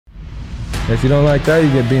If you don't like that,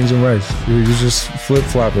 you get beans and rice. You just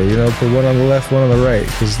flip-flop it, you know, put one on the left, one on the right,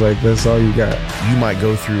 because like that's all you got. You might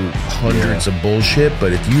go through hundreds of bullshit,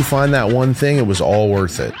 but if you find that one thing, it was all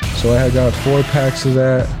worth it. So I had got 4 packs of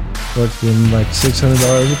that, fucking like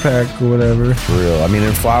 $600 a pack or whatever. For real. I mean,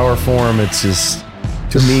 in flower form, it's just,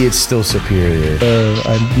 to me, it's still superior.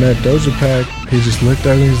 I met Doja Pack. He just looked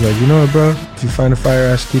at me. He's like, you know what, bro? If you find a fire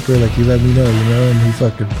ass keeper, like, you let me know, you know? And he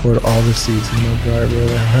fucking poured all the seeds in my jar, bro.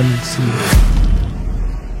 Like 100 seeds.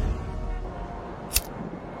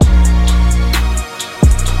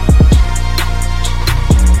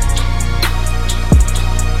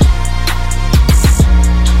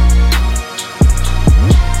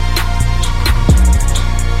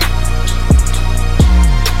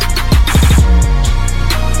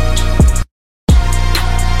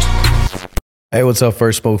 Hey, what's up,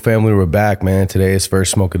 First Smoke family? We're back, man. Today is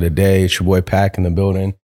First Smoke of the Day. It's your boy Pack in the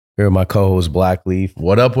building. Here with my co-host Black Leaf.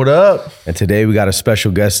 What up, what up? And today we got a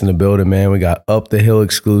special guest in the building, man. We got Up the Hill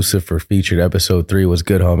exclusive for featured episode 3. What's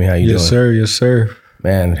good, homie? How you doing? Yes, sir. Yes, sir.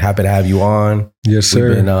 Man, happy to have you on. Yes,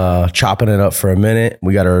 sir. We've been chopping it up for a minute.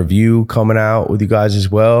 We got a review coming out with you guys as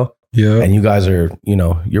well. Yeah. And you guys are, you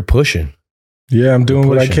know, you're pushing. Yeah, I'm doing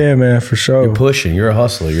what I can, man, for sure. You're pushing. You're a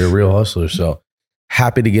hustler. You're a real hustler. So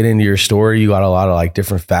happy to get into your story. You got a lot of like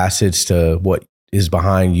different facets to what is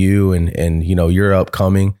behind you and you know, you're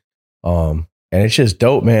upcoming. And it's just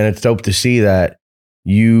dope, man. It's dope to see that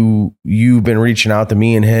you've been reaching out to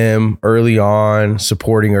me and him early on,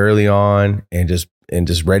 supporting early on, and just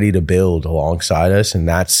ready to build alongside us. And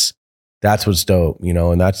that's what's dope, you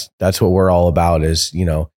know, and that's what we're all about is, you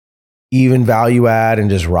know, even value add and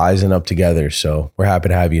just rising up together. So we're happy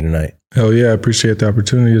to have you tonight. Hell yeah. I appreciate the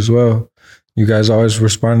opportunity as well. You guys always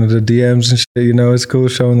respond to the DMs and shit, you know, it's cool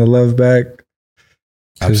showing the love back.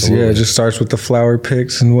 Because, yeah, it just starts with the flower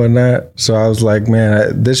pics and whatnot. So I was like,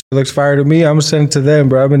 man, this shit looks fire to me. I'm going to send it to them,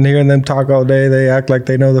 bro. I've been hearing them talk all day. They act like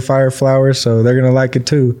they know the fire flowers, so they're going to like it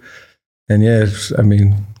too. And yeah, I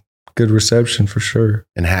mean, good reception for sure.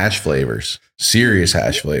 And hash flavors, serious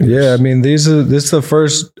hash flavors. Yeah, I mean, this is the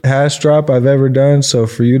first hash drop I've ever done. So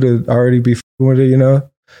for you to already be with it, you know,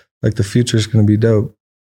 like the future is going to be dope.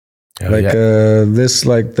 This,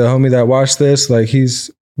 like the homie that washed this, like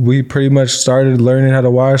we pretty much started learning how to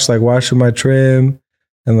wash, like washing my trim,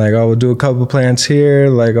 and like I would do a couple plants here,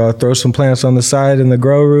 like I'll throw some plants on the side in the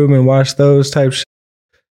grow room and wash those type shit.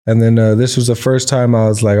 And then this was the first time I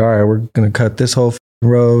was like, all right, we're gonna cut this whole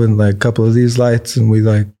row and like a couple of these lights, and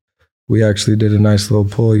we actually did a nice little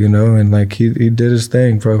pull, you know, and like he did his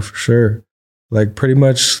thing, bro, for sure. Like pretty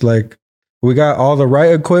much like we got all the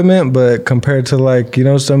right equipment, but compared to like, you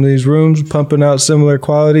know, some of these rooms pumping out similar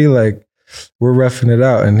quality, like we're roughing it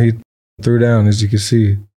out, and he threw down, as you can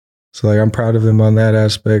see. So like I'm proud of him on that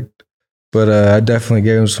aspect, but I definitely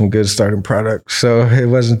gave him some good starting products, so it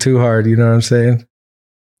wasn't too hard, you know what I'm saying?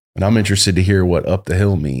 And I'm interested to hear what up the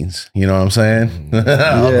hill means. You know what I'm saying?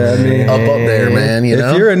 Yeah, I mean, up there, man. You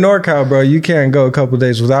know, if you're in NorCal, bro, you can't go a couple of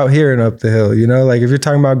days without hearing up the hill. You know, like if you're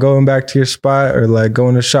talking about going back to your spot or like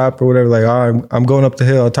going to shop or whatever, like, oh, I'm going up the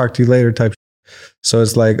hill, I'll talk to you later type. So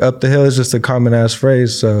it's like up the hill is just a common ass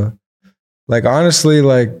phrase. So like honestly,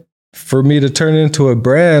 like for me to turn it into a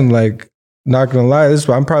brand, like not gonna lie,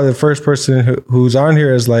 I'm probably the first person who's on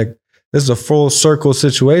here is like, this is a full circle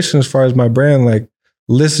situation as far as my brand. Like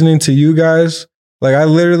listening to you guys, like I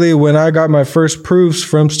literally, when I got my first proofs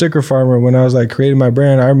from Sticker Farmer, when I was like creating my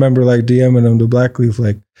brand, I remember like DMing them to Black Leaf,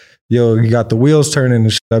 like, yo, you got the wheels turning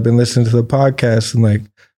and shit. I've been listening to the podcast, and like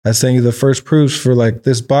I sent you the first proofs for like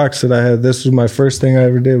this box that I had. This was my first thing I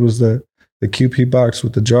ever did, was the QP box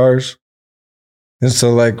with the jars. And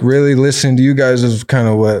so like really listening to you guys is kind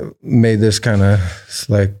of what made this kind of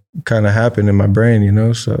happen in my brain, you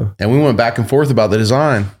know? So, and we went back and forth about the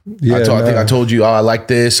design. Yeah, I think I told you, oh, I like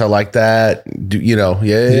this, I like that. You know,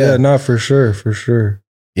 yeah. No, for sure.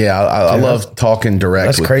 Yeah, I love talking direct.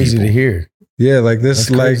 That's with crazy people. To hear. Yeah, like this,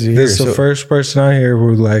 is the first person I hear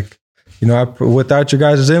who like, you know, without your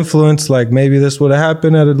guys' influence, like maybe this would have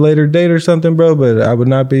happened at a later date or something, bro. But I would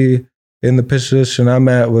not be in the position I'm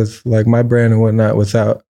at with like my brand and whatnot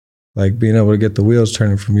without like being able to get the wheels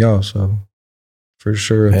turning from y'all. So for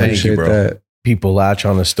sure, appreciate that. People latch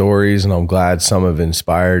on the stories, and I'm glad some have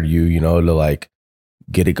inspired you, you know, to like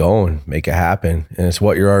get it going, make it happen. And it's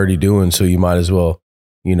what you're already doing. So you might as well,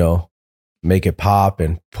 you know, make it pop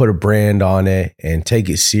and put a brand on it and take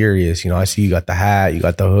it serious. You know, I see you got the hat, you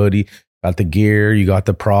got the hoodie, got the gear, you got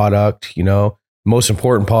the product, you know, most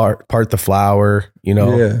important part, the flower, you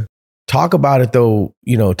know. Yeah. Talk about it though,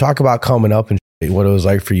 you know, talk about coming up and what it was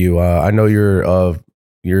like for you. I know your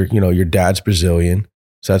dad's Brazilian.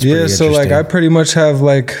 So that's pretty so like I pretty much have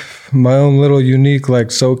like my own little unique like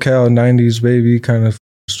SoCal 90s baby kind of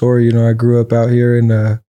story. You know, I grew up out here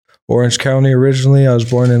in Orange County originally. I was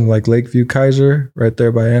born in like Lakeview, Kaiser, right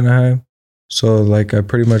there by Anaheim. So like I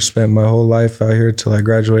pretty much spent my whole life out here till I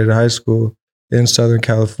graduated high school in Southern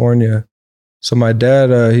California. So my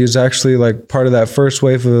dad, he was actually like part of that first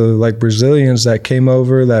wave of like Brazilians that came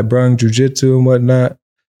over that brung jiu-jitsu and whatnot,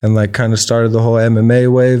 and like kind of started the whole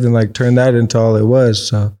MMA wave and like turned that into all it was.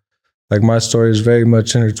 So like my story is very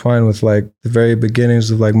much intertwined with like the very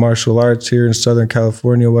beginnings of like martial arts here in Southern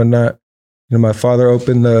California and whatnot. You know, my father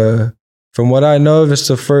opened from what I know of, it's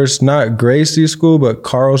the first, not Gracie school, but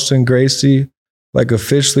Carlson Gracie, like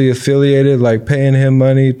officially affiliated, like paying him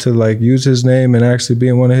money to like use his name and actually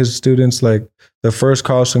being one of his students, like the first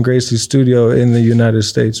Carlson Gracie studio in the United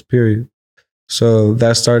States, period. So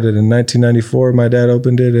that started in 1994. My dad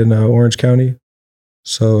opened it in Orange County.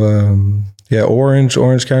 So yeah, Orange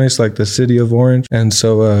County is like the city of Orange. And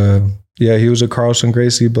so yeah, he was a Carlson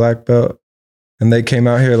Gracie black belt. And they came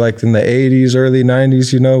out here like in the 80s, early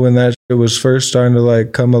 90s, you know, when that shit was first starting to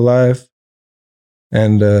like come alive.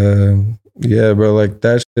 And yeah, bro, like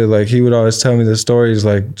that shit, like he would always tell me the stories,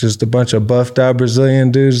 like just a bunch of buffed out Brazilian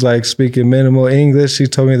dudes like speaking minimal English. He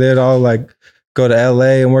told me they'd all like go to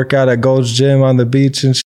LA and work out at Gold's Gym on the beach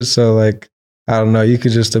and shit. So like, I don't know, you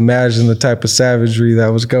could just imagine the type of savagery that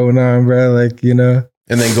was going on, bro. Like, you know.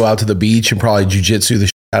 And then go out to the beach and probably jujitsu the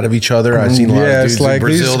shit out of each other. I've seen a lot of dudes like in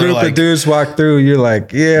Brazil. These group of dudes walk through, you're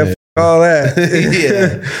like, yeah. All that.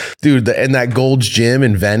 Yeah. Dude, and that Gold's Gym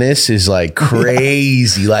in Venice is like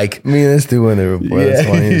crazy. Like me and this dude went there before. That's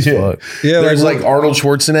funny as fuck. Yeah, there's like Arnold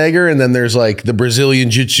Schwarzenegger, and then there's like the Brazilian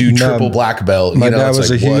Jiu-Jitsu triple black belt. My dad was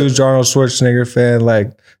like, a huge Arnold Schwarzenegger fan.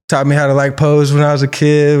 Like taught me how to like pose when I was a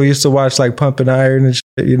kid. We used to watch like Pumping Iron and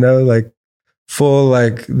shit, you know, like full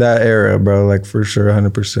like that era, bro. Like for sure,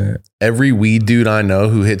 100%. Every weed dude I know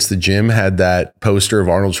who hits the gym had that poster of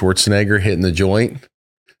Arnold Schwarzenegger hitting the joint.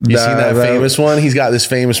 You seen that famous one? He's got this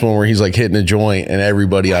famous one where he's like hitting a joint, and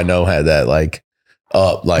everybody I know had that like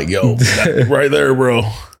up, like, yo, right there, bro.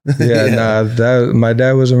 Nah, my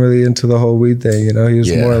dad wasn't really into the whole weed thing, you know. He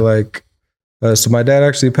was more like, so my dad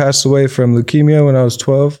actually passed away from leukemia when I was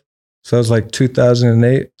 12. So that was like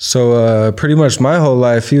 2008. So pretty much my whole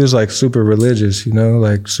life, he was like super religious, you know,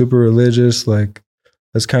 like super religious. Like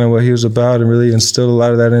that's kind of what he was about, and really instilled a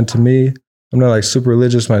lot of that into me. I'm not like super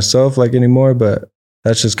religious myself like anymore, but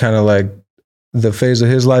that's just kind of like the phase of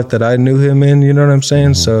his life that I knew him in, you know what I'm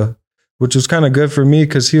saying? Mm-hmm. So, which was kind of good for me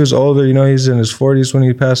because he was older, you know, he's in his 40s when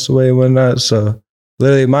he passed away and whatnot. So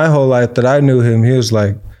literally my whole life that I knew him, he was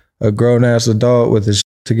like a grown ass adult with his shit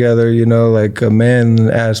together, you know, like a man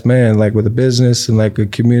ass man, like with a business and like a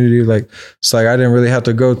community. Like, it's like I didn't really have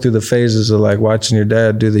to go through the phases of like watching your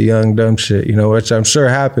dad do the young, dumb shit, you know, which I'm sure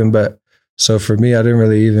happened. But so for me, I didn't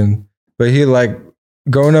really even, but he like,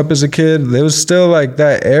 growing up as a kid, there was still like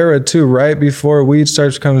that era too, right before weed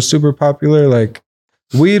starts becoming super popular. Like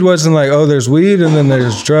weed wasn't like, oh, there's weed and then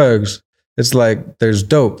there's drugs. It's like there's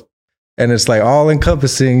dope, and it's like all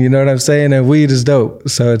encompassing, you know what I'm saying? And weed is dope.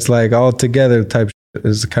 So it's like all together type shit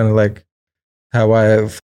is kind of like how I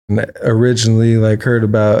originally like heard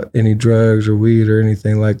about any drugs or weed or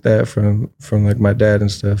anything like that from like my dad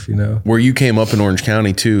and stuff, you know. Where you came up in Orange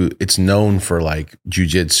County too, it's known for like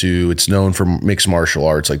jiu-jitsu, it's known for mixed martial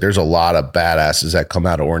arts. Like there's a lot of badasses that come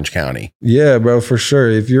out of Orange County. Yeah, bro, for sure.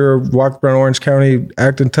 If you're walking around Orange County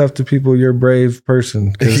acting tough to people, you're a brave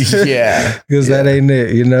person. Yeah. Because that ain't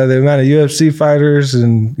it, you know. The amount of UFC fighters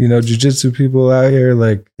and, you know, jiu-jitsu people out here,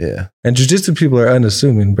 like, yeah. And jiu-jitsu people are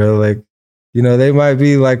unassuming, bro. Like, you know, they might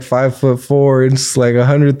be like 5'4" and it's like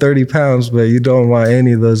 130 pounds, but you don't want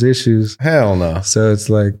any of those issues. Hell no. So it's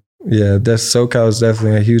like, yeah, that's SoCal is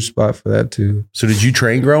definitely a huge spot for that too. So did you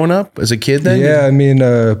train growing up as a kid then? Yeah, I mean,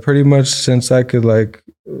 pretty much since I could like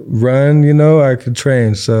run, you know, I could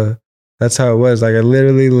train. So that's how it was. Like I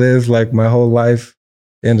literally lived like my whole life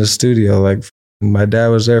in the studio. Like my dad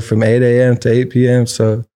was there from 8 a.m. to 8 p.m.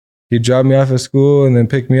 So he'd drop me off at school and then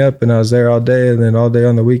pick me up, and I was there all day, and then all day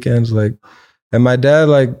on the weekends, like. And my dad,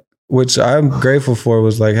 like, which I'm grateful for,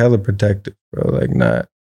 was like hella protective, bro. Like, not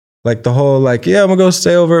like the whole, like, yeah, I'm gonna go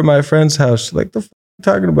stay over at my friend's house. Like, the fuck are you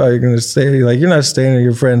talking about? You're gonna stay, like, you're not staying at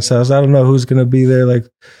your friend's house. I don't know who's gonna be there. Like,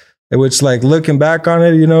 which, like, looking back on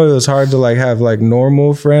it, you know, it was hard to like have like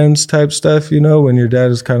normal friends type stuff, you know, when your dad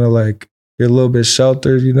is kind of like, you're a little bit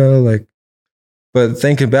sheltered, you know, like. But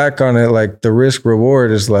thinking back on it, like, the risk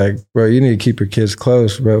reward is like, bro, you need to keep your kids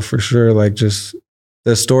close, bro, for sure. Like, just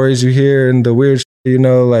the stories you hear and the weird shit, you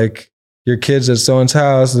know, like your kids at someone's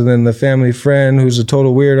house and then the family friend who's a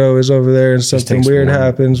total weirdo is over there and something weird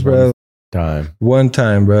happens, bro. time. One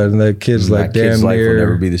time, bro. And the kid's And like, that kid's damn life near will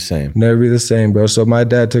never be the same. never be the same, bro. So my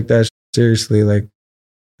dad took that seriously. Like,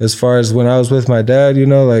 as far as when I was with my dad, you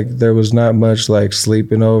know, like there was not much like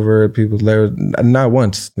sleeping over people there, not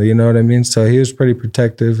once, you know what I mean? So he was pretty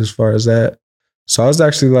protective as far as that. So I was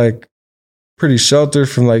actually like pretty sheltered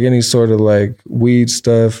from like any sort of like weed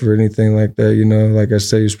stuff or anything like that, you know? Like I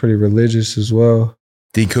said, he was pretty religious as well.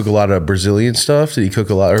 Did he cook a lot of Brazilian stuff? Did he cook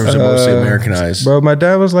a lot, or was it mostly Americanized? Bro, my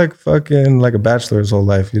dad was like fucking like a bachelor his whole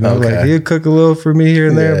life, you know? Okay. Like he'd cook a little for me here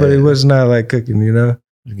and there, but he Yeah. was not like cooking, you know?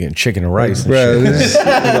 You're getting chicken and rice Bro, and shit. this- He's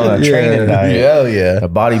on a training yeah. diet. Hell yeah. A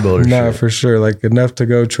bodybuilder Nah, shit. for sure. Like enough to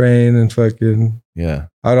go train and fucking. Yeah.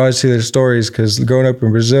 I'd always see their stories because growing up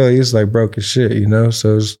in Brazil, he's like broke as shit, you know?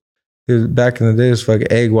 So it was back in the day, it was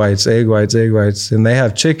fucking egg whites. And they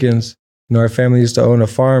have chickens. You know, our family used to own a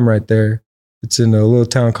farm right there. It's in a little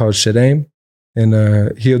town called Xerém in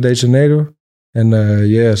Rio de Janeiro. And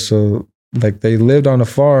yeah, so like they lived on a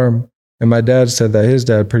farm. And my dad said that his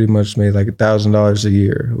dad pretty much made like $1,000 a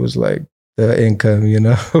year. It was like the income, you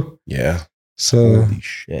know? Yeah. So Holy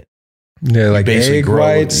shit. yeah, like basically egg grow-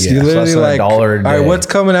 whites. yeah, You so that's literally like like, $1 a all right, day. what's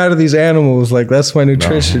coming out of these animals? Like that's my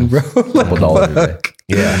nutrition, bro. Like, $2 a day. fuck.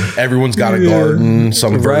 Yeah. Everyone's got a Yeah. garden,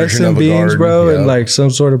 some Rice version and of a beans, garden. bro, Yeah. and like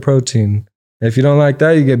some sort of protein. If you don't like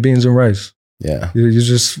that, you get beans and rice. Yeah. You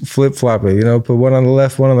just flip flop it, you know, put one on the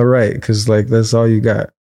left, one on the right, because like that's all you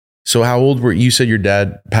got. So how old were you? Said your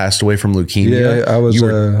dad passed away from leukemia. Yeah, I was. You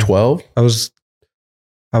were 12?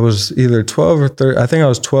 I was either 12 or 13. I think I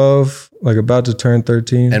was 12, like about to turn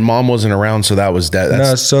 13. And mom wasn't around, so that was that. No,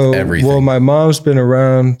 That's so everything. well, my mom's been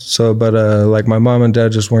around, so but like my mom and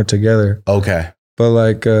dad just weren't together. okay. But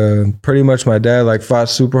like pretty much my dad like fought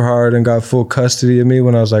super hard and got full custody of me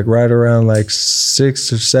when I was like right around like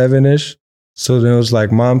 6 or 7-ish. So then it was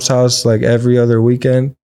like mom's house like every other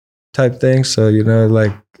weekend type thing. So, you know,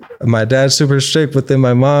 like my dad's super strict, but then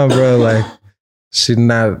my mom, bro, like she's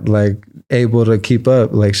not like able to keep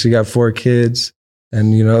up. Like she got 4 kids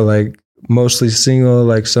and, you know, like mostly single,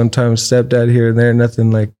 like sometimes stepdad here and there,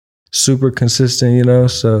 nothing like super consistent, you know?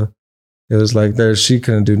 So it was like there, she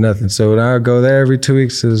couldn't do nothing. So when I would go there every 2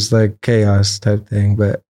 weeks, it was like chaos type thing.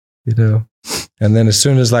 But, you know, and then as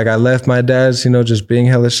soon as like I left my dad's, you know, just being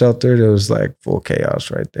hella sheltered, it was like full chaos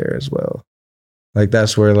right there as well. Like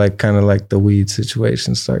that's where like kind of like the weed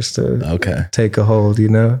situation starts to Okay. take a hold, you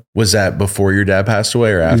know? Was that before your dad passed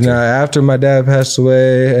away or after? You know, after my dad passed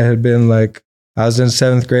away, it had been like, I was in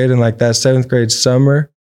 7th grade and like that 7th grade summer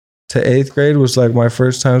to 8th grade was like my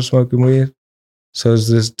first time smoking weed. So it was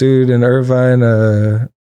this dude in Irvine,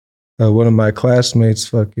 one of my classmates,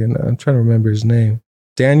 fucking, I'm trying to remember his name.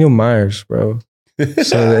 Daniel Myers, bro.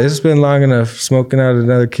 So it's been long enough. Smoking out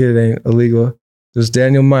another kid ain't illegal. Just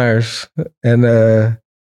Daniel Myers. And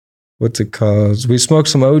what's it called? We smoked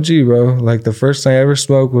some OG, bro. Like the first thing I ever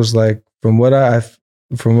smoked was like, from what I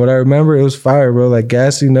remember, it was fire, bro. Like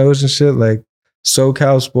gassy nose and shit. Like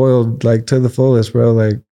SoCal spoiled like to the fullest, bro.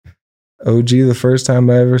 Like OG the first time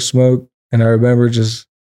I ever smoked. And I remember just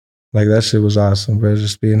like that shit was awesome, bro.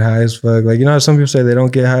 Just being high as fuck. Like, you know how some people say they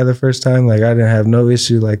don't get high the first time? Like I didn't have no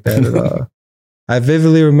issue like that at all. I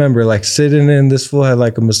vividly remember like sitting in this fool had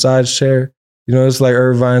like a massage chair. You know, it's like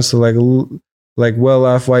Irvine, so like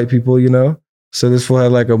well-off white people, you know? So this fool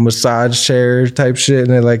had like a massage chair type shit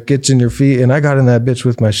and it like gets in your feet. And I got in that bitch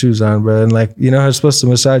with my shoes on, bro. And like, you know how it's supposed to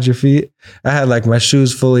massage your feet? I had like my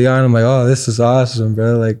shoes fully on. I'm like, oh, this is awesome,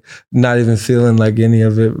 bro. Like not even feeling like any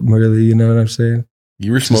of it really, you know what I'm saying?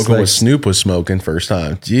 You were Just smoking like- what Snoop was smoking first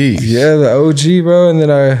time. Jeez. Yeah, the OG, bro. And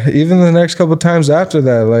then even the next couple times after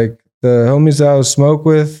that, like the homies that I would smoke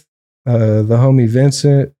with, the homie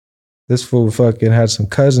Vincent, this fool fucking had some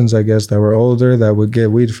cousins, I guess, that were older that would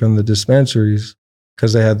get weed from the dispensaries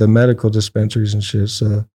because they had the medical dispensaries and shit. So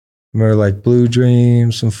I remember like Blue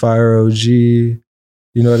Dream, some Fire OG, you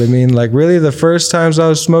know what I mean? Like really the first times I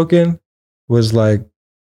was smoking was like,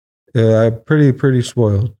 I'm pretty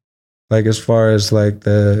spoiled. Like as far as like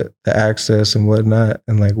the access and whatnot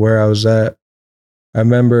and like where I was at. I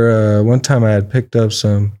remember one time I had picked up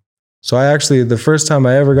some. So I actually, the first time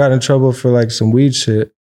I ever got in trouble for like some weed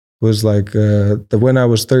shit was like when I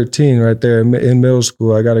was 13 right there in middle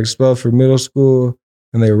school. I got expelled from middle school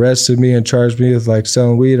and they arrested me and charged me with like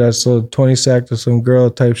selling weed. I sold 20 sack to some girl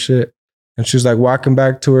type shit. And she was like walking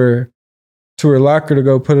back to her locker to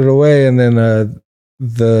go put it away. And then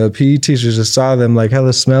the PE teacher just saw them like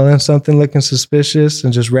hella smelling something, looking suspicious,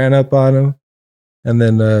 and just ran up on them. And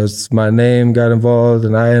then my name got involved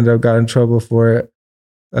and I ended up got in trouble for it.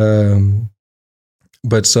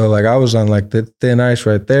 But so like I was on like the thin ice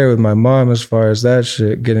right there with my mom as far as that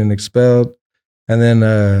shit getting expelled. And then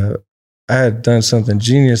I had done something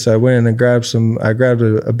genius. I went and grabbed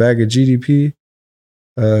a bag of GDP,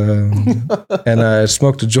 and I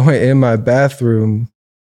smoked a joint in my bathroom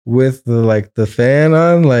with the fan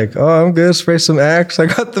on. Like, oh, I'm gonna spray some Axe. I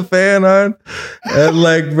got the fan on, and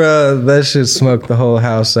like, bro, that shit smoked the whole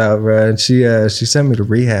house out, bro. And she sent me to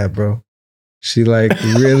rehab, bro. She like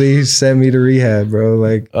really sent me to rehab, bro.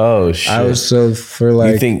 Like, oh shit, I was so for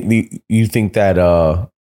like. You think that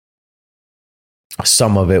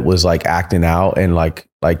some of it was like acting out and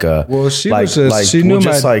well, she like, was just like, she knew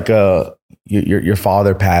just my like your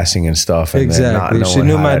father passing and stuff, and exactly. then not knowing she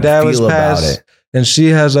knew how my to dad was feel about passed, it. and she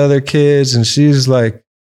has other kids, and she's like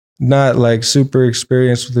not like super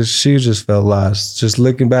experienced with this. She just felt lost. Just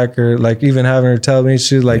looking back, her like even having her tell me,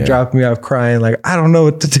 she like dropped me off crying, like I don't know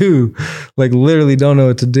what to do, like literally don't know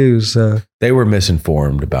what to do. So they were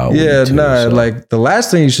misinformed about like the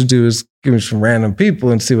last thing you should do is give me some random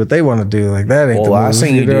people and see what they want to do. Like that ain't well, the last move,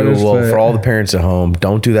 thing you do. Well, but for all the parents at home,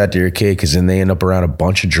 don't do that to your kid because then they end up around a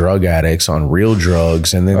bunch of drug addicts on real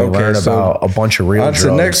drugs, and then they learn about a bunch of real drugs.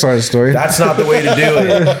 That's the next part of the story. That's not the way to do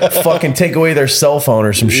it. Fucking take away their cell phone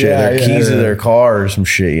or some shit, their keys to their car or some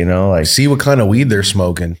shit. You know, like see what kind of weed they're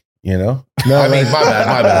smoking. You know, no, I mean, my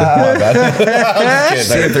bad.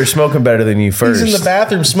 See if they're smoking better than you first. He's in the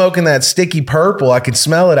bathroom smoking that sticky purple. I can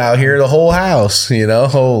smell it out here, the whole house. You know,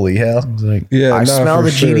 holy hell! Like, I smell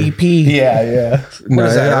the GDP. Yeah. No,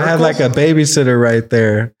 I had like a babysitter right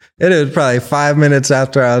there. It was probably 5 minutes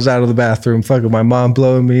after I was out of the bathroom. Fucking my mom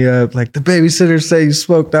blowing me up. Like the babysitter say you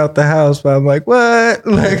smoked out the house, but I'm like, what?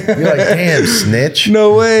 Like you're like, damn, snitch.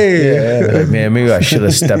 No way. Yeah, like, man, maybe I should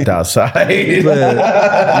have stepped outside.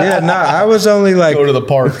 I was only like go to the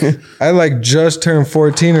park. I like just turned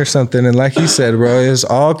 14 or something, and like he said, bro, it's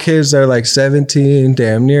all kids that are like 17,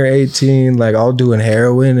 damn near 18, like all doing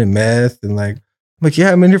heroin and meth, and like I'm like,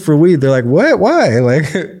 yeah, I'm in here for weed. They're like, what? Why? Like,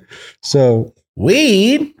 so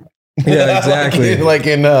weed. Yeah, exactly. like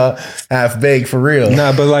in Half Baked for real.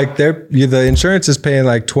 Nah, but like the insurance is paying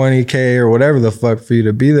like $20,000 or whatever the fuck for you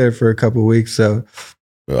to be there for a couple of weeks. So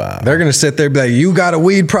they're gonna sit there and be like, you got a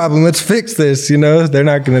weed problem, let's fix this. You know, they're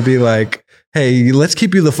not gonna be like, hey, let's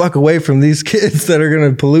keep you the fuck away from these kids that are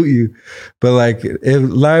gonna pollute you. But like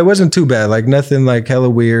it wasn't too bad, like nothing like hella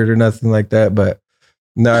weird or nothing like that. But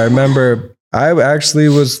no, I remember I actually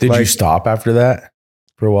was. Did you stop after that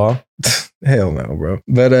for a while? Hell no, bro.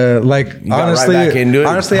 But honestly,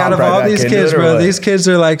 out of all these kids, bro, these kids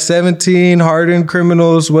are like 17, hardened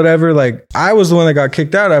criminals, whatever. Like I was the one that got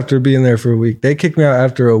kicked out after being there for a week. They kicked me out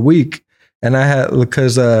after a week, and I had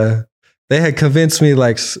because they had convinced me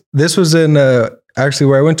like this was in actually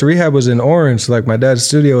where I went to rehab was in Orange. So like my dad's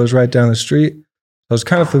studio was right down the street. I was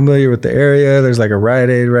kind of familiar with the area. There's like a Rite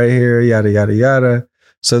Aid right here, yada yada yada.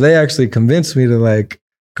 So they actually convinced me to like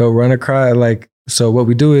go run across like. So what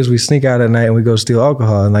we do is we sneak out at night and we go steal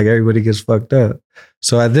alcohol and like everybody gets fucked up.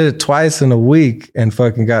 So I did it twice in a week and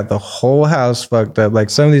fucking got the whole house fucked up. Like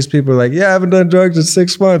some of these people are like, yeah, I haven't done drugs in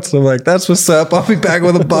 6 months. I'm like, that's what's up. I'll be back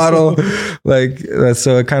with a bottle. Like,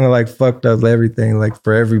 so it kind of like fucked up everything like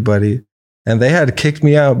for everybody. And they had kicked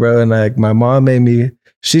me out, bro. And like my mom made me,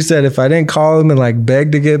 she said if I didn't call them and like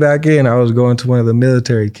beg to get back in, I was going to one of the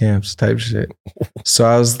military camps type shit. So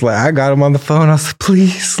I was like, I got them on the phone. I was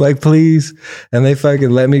like, please. And they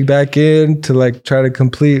fucking let me back in to like try to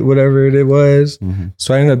complete whatever it was. Mm-hmm.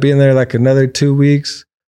 So I ended up being there like another 2 weeks.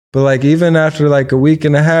 But like even after like a week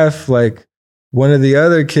and a half, like one of the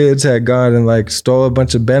other kids had gone and like stole a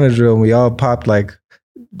bunch of Benadryl and we all popped like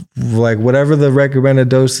whatever the recommended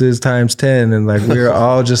dose is times 10. And like we were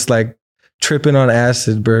all just like tripping on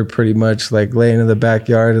acid, bro, pretty much like laying in the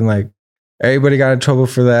backyard and like everybody got in trouble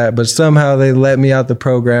for that. But somehow they let me out the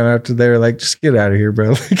program after they were like, just get out of here,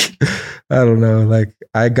 bro. Like, I don't know. Like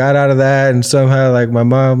I got out of that and somehow like my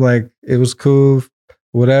mom, like it was cool,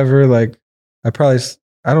 whatever. Like I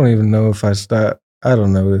don't even know if I stopped. I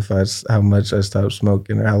don't know if how much I stopped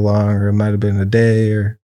smoking or how long, or it might've been a day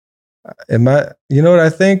or you know what I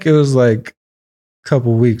think? It was like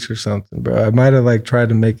couple weeks or something, bro. I might have like tried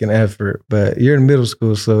to make an effort, but you're in middle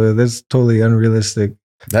school, so that's totally unrealistic.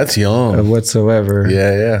 That's young whatsoever.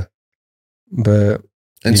 Yeah. But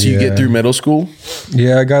and so you get through middle school?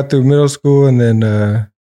 Yeah, I got through middle school, and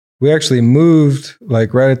then we actually moved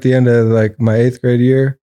like right at the end of like my 8th grade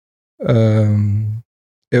year.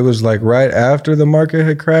 It was like right after the market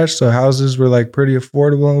had crashed, so houses were like pretty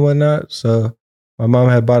affordable and whatnot. So my mom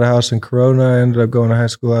had bought a house in Corona. I ended up going to high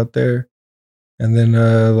school out there. And then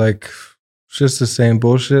like just the same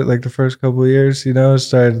bullshit like the first couple of years, you know,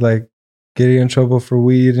 started like getting in trouble for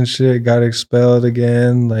weed and shit, got expelled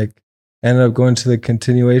again, like ended up going to the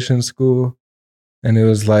continuation school. And it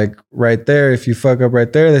was like right there, if you fuck up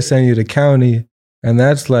right there, they send you to county. And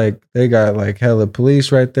that's like, they got like hella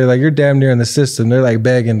police right there. Like you're damn near in the system. They're like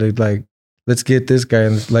begging to like, let's get this guy.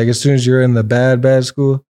 And like as soon as you're in the bad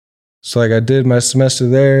school. So like I did my semester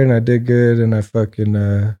there and I did good. And I fucking,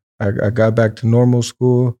 I got back to normal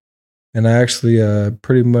school. And I actually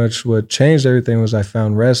pretty much what changed everything was I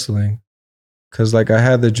found wrestling. Cause like I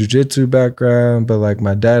had the jiu-jitsu background, but like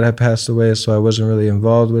my dad had passed away. So I wasn't really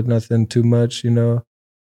involved with nothing too much, you know?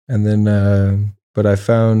 And then, but I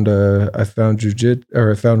found jiu-jitsu,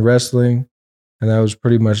 or I found wrestling, and that was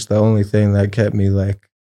pretty much the only thing that kept me like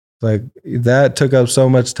that took up so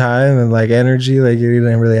much time and like energy, like you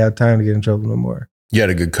didn't really have time to get in trouble no more. You had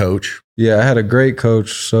a good coach? Yeah, I had a great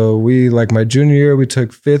coach. So we like my junior year, we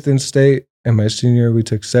took 5th in state, and my senior year, we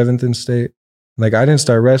took 7th in state. Like I didn't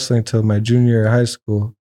start wrestling until my junior year of high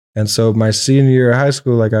school. And so my senior year of high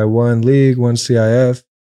school, like I won league, won CIF.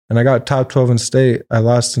 And I got top 12 in state. I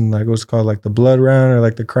lost in like what's called like the blood round or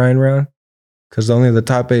like the crying round, because only the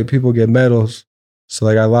top 8 people get medals. So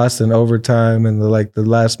like I lost in overtime and the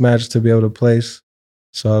last match to be able to place.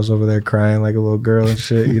 So I was over there crying like a little girl and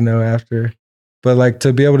shit, you know, after. But like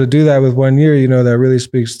to be able to do that with 1 year, you know, that really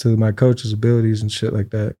speaks to my coach's abilities and shit like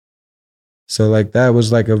that. So like that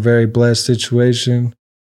was like a very blessed situation,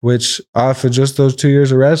 which off of just those 2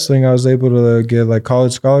 years of wrestling, I was able to get like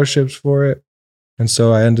college scholarships for it. And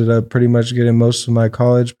so I ended up pretty much getting most of my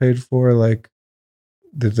college paid for. Like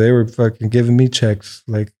they were fucking giving me checks.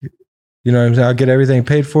 Like, you know what I'm saying? I'll get everything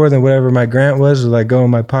paid for. Then whatever my grant was like go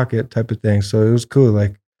in my pocket type of thing. So it was cool.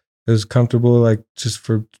 Like it was comfortable, like just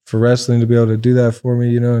for wrestling to be able to do that for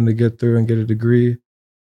me, you know, and to get through and get a degree.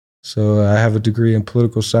 So I have a degree in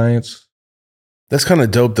political science. That's kind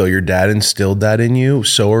of dope though. Your dad instilled that in you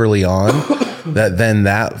so early on. That then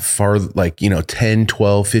that far, like, you know, 10,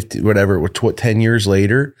 12, 15, whatever, 10 years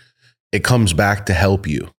later, it comes back to help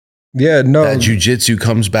you. Yeah, no. That jiu-jitsu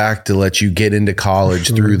comes back to let you get into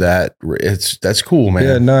college through that. That's cool, man.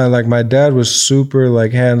 Yeah, no, like my dad was super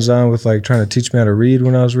like hands-on with like trying to teach me how to read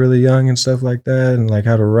when I was really young and stuff like that. And like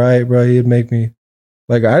how to write, bro. He'd make me,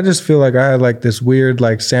 like, I just feel like I had like this weird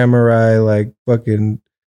like samurai, like fucking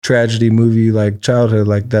tragedy movie, like childhood,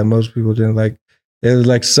 like that most people didn't like. It was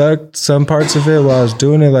like sucked some parts of it while I was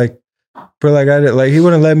doing it. Like, but like I did, like he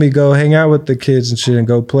wouldn't let me go hang out with the kids and shit and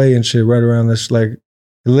go play and shit right around this. Like,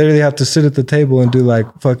 you literally have to sit at the table and do like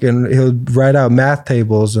fucking. He'll write out math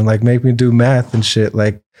tables and like make me do math and shit.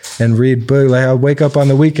 Like and read book. Like I'll wake up on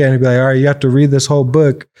the weekend and be like, all right, you have to read this whole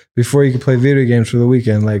book before you can play video games for the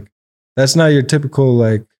weekend. Like that's not your typical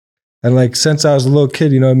like. And like since I was a little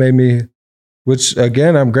kid, you know, it made me. Which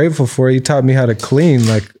again, I'm grateful for. He taught me how to clean.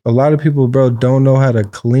 Like a lot of people, bro, don't know how to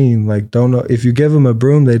clean. Like don't know if you give them a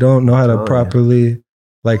broom, they don't know how to properly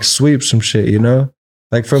like sweep some shit. You know,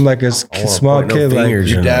 like from like a small kid. Like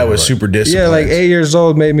your dad was super disciplined. Yeah, like 8 years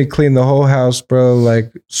old, made me clean the whole house, bro.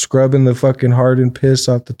 Like scrubbing the fucking hardened piss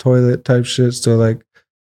off the toilet type shit. So like,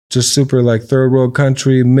 just super like third world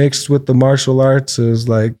country mixed with the martial arts is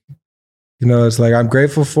like, you know, it's like I'm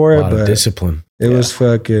grateful for it, but discipline. It was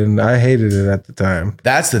fucking. I hated it at the time.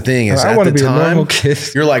 That's the thing. Is I want to be a normal kid.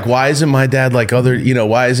 You're like, why isn't my dad like other? You know,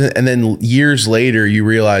 why isn't? And then years later, you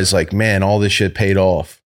realize, like, man, all this shit paid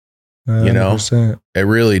off. 100%. You know, it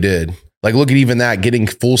really did. Like, look at even that, getting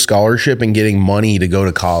full scholarship and getting money to go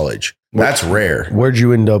to college. That's rare. Where'd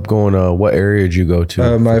you end up going? What area did you go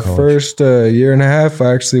to? My first year and a half,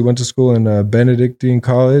 I actually went to school in Benedictine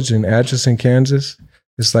College in Atchison, Kansas.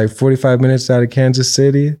 It's like 45 minutes out of Kansas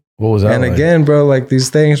City. What was that? And like? Again, bro, like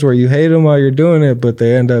these things where you hate them while you're doing it, but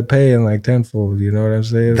they end up paying like tenfold. You know what I'm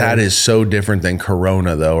saying? That like, is so different than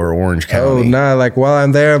Corona, though, or Orange County. Oh, nah. Like while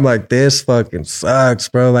I'm there, I'm like, this fucking sucks,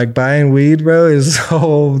 bro. Like buying weed, bro, is a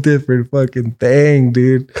whole different fucking thing,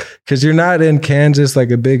 dude. Because you're not in Kansas,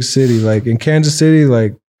 like a big city. Like in Kansas City,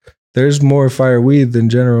 like there's more fire weed than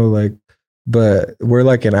general, like, but we're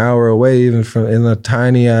like an hour away even from in a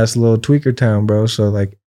tiny ass little tweaker town, bro. So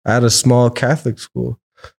like I had a small Catholic school.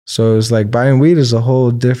 So it's like buying weed is a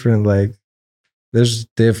whole different, like, there's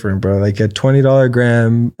different, bro. Like at $20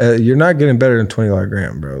 gram, you're not getting better than $20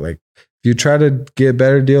 gram, bro. Like if you try to get a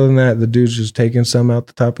better deal than that, the dude's just taking some out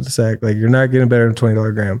the top of the sack. Like you're not getting better than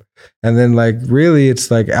 $20 gram. And then like really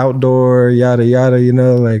it's like outdoor, yada, yada, you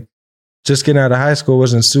know, like just getting out of high school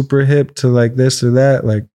wasn't super hip to like this or that.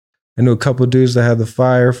 Like I knew a couple dudes that had the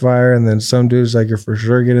fire, and then some dudes like you're for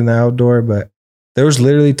sure getting the outdoor. But there was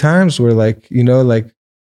literally times where like, you know, like,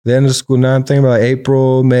 the end of school, now I'm thinking about like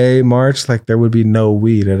April, May, March, like there would be no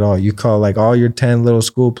weed at all. You call like all your 10 little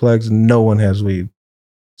school plugs, no one has weed.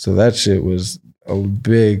 So that shit was a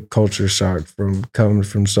big culture shock from coming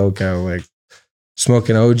from SoCal. Like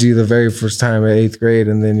smoking OG the very first time at 8th grade,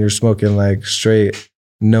 and then you're smoking like straight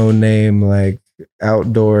no name like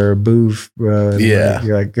outdoor booth, bro. And Yeah. like,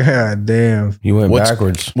 you're like, God damn. You went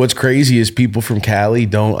backwards. What's crazy is people from Cali I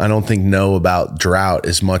don't think know about drought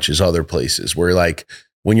as much as other places where like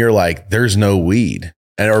when you're like, there's no weed.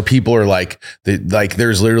 Or people are like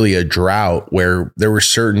there's literally a drought where there were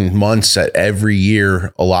certain months that every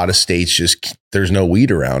year a lot of states just there's no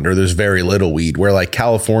weed around or there's very little weed, where like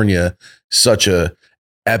California is such a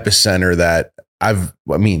epicenter that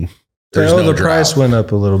there's no the drought. price went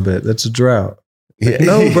up a little bit. That's a drought. Yeah.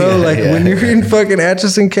 No, bro. Yeah, Like yeah. when you're in fucking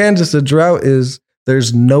Atchison, Kansas, a drought is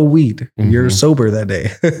there's no weed. You're Mhm. sober that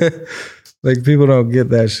day. Like people don't get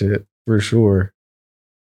that shit for sure.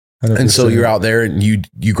 100%. And so you're out there and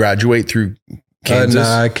you graduate through Kansas.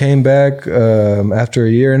 Nah, I came back after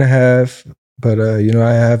a year and a half, but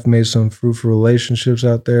I have made some fruitful relationships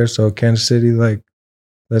out there. So Kansas City, like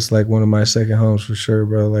that's like one of my second homes for sure,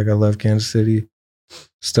 bro. Like I love Kansas City.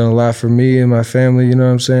 It's done a lot for me and my family, you know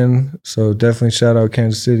what I'm saying? So definitely shout out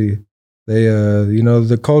Kansas City. They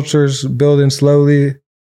the culture's building slowly.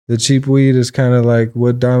 The cheap weed is kind of like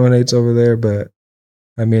what dominates over there, but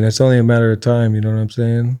I mean it's only a matter of time, you know what I'm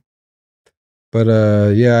saying? But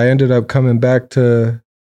I ended up coming back to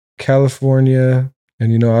California,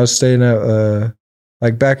 and I was staying at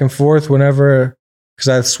like back and forth whenever, because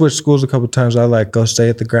I switched schools a couple times. I like go stay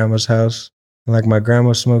at the grandma's house, and like my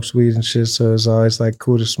grandma smokes weed and shit, so it's always like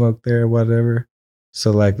cool to smoke there, or whatever.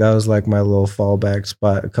 So like that was like my little fallback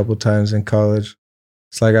spot a couple times in college.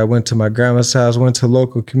 It's like I went to my grandma's house, went to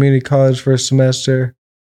local community college for a semester,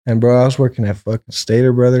 and bro, I was working at fucking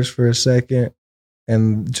Stater Brothers for a second.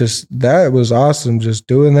 And just that was awesome, just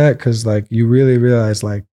doing that, because like you really realize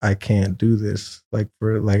like I can't do this. Like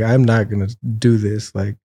I'm not gonna do this.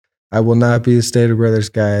 Like I will not be a Stater Brothers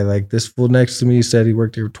guy. Like this fool next to me said he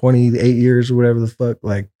worked here 28 years or whatever the fuck.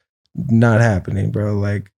 Like not happening, bro.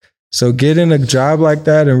 Like so getting a job like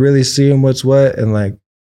that and really seeing what's what and like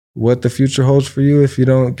what the future holds for you if you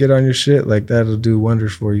don't get on your shit, like that'll do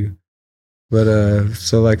wonders for you. But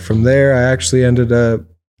so like from there I actually ended up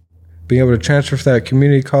being able to transfer from that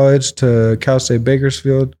community college to Cal State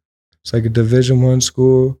Bakersfield. It's like a Division I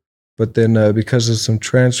school. But then because of some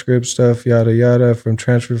transcript stuff, yada, yada, from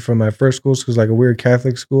transfer from my first school, because like a weird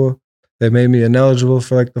Catholic school, they made me ineligible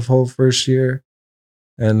for like the whole first year.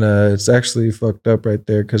 And it's actually fucked up right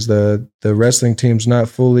there because the wrestling team's not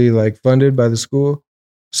fully like funded by the school.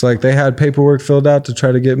 So like they had paperwork filled out to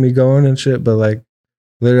try to get me going and shit. But like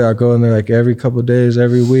literally I'll go in there like every couple of days,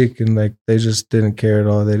 every week, and like they just didn't care at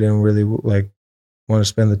all. They didn't really like want to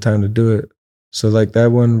spend the time to do it. So like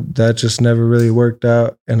that just never really worked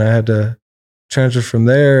out, and I had to transfer from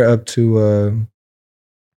there up to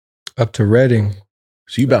Reading.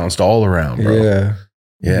 So you bounced all around, bro.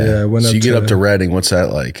 Yeah. I went so up you get up to Reading. What's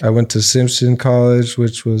that like? I went to Simpson College,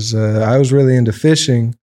 which was I was really into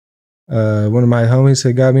fishing. One of my homies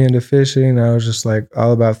had got me into fishing. I was just like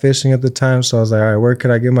all about fishing at the time. So I was like, all right, where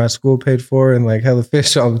could I get my school paid for and like hella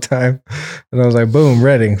fish all the time? And I was like, boom,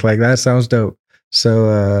 Reading. Like that sounds dope.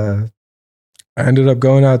 So I ended up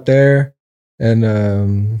going out there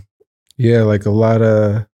and like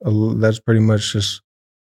that's pretty much just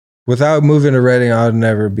without moving to Reading, I would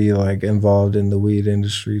never be like involved in the weed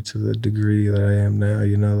industry to the degree that I am now,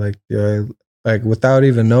 like without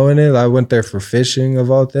even knowing it. I went there for fishing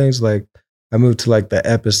of all things. Like I moved to like the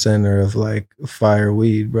epicenter of like fire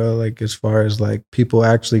weed, bro. Like as far as like people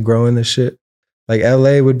actually growing this shit, like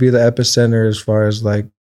LA would be the epicenter as far as like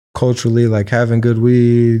culturally, like having good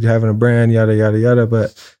weed, having a brand, yada, yada, yada.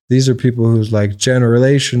 But these are people who's like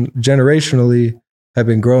generationally have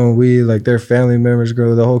been growing weed, like their family members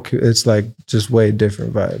grow the whole, it's like just way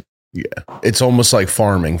different vibe. Yeah. It's almost like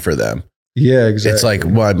farming for them. Yeah, exactly. It's like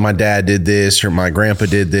what my dad did this, or my grandpa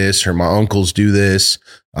did this, or my uncles do this.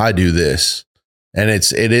 I do this. And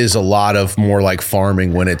it is a lot of more like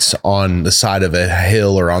farming when it's on the side of a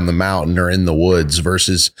hill or on the mountain or in the woods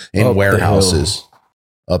versus in Up the warehouses.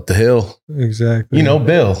 Up the hill. Exactly.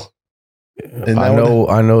 Bill.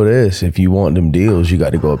 I know this. If you want them deals, you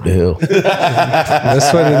got to go up the hill.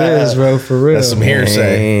 That's what it is, bro, for real. That's some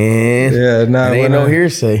hearsay. Man, Yeah, nah, it ain't no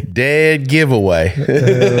hearsay. Dead giveaway.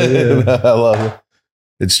 Yeah. I love it.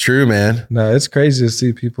 It's true, man. No, it's crazy to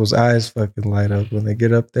see people's eyes fucking light up when they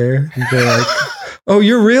get up there. They're like, oh,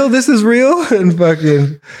 you're real? This is real? And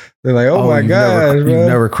fucking, they're like, oh my God, you've bro.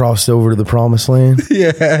 never crossed over to the promised land?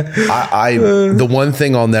 Yeah. The one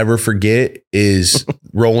thing I'll never forget is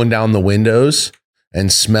rolling down the windows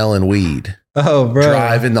and smelling weed. Oh, bro.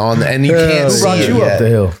 Driving on and you can't Who see Who brought it you yet. up the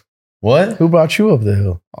hill? What? Who brought you up the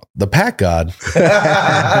hill? The pack god.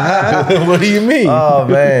 What do you mean? Oh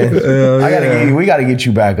man, Yeah. we gotta get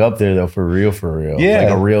you back up there though, for real. Yeah. Like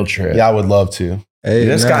a real trip. Yeah, I would love to. Hey,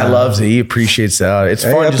 This guy loves it. He appreciates that. It's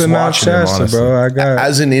fun up just in Mount watching him, Shasta, honestly. bro. I got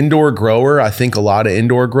As an indoor grower, I think a lot of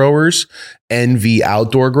indoor growers envy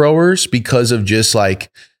outdoor growers because of just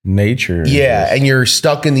like, Nature. yeah, and you're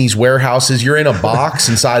stuck in these warehouses. You're in a box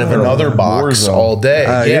inside of another box zone. all day.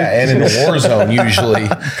 yeah. And in a war zone usually.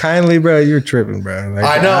 kindly, bro. You're tripping, bro. Like,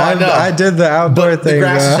 I know. I did the outdoor But the thing.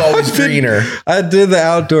 grass bro. is always greener. I did the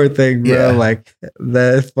outdoor thing, bro. Yeah. Like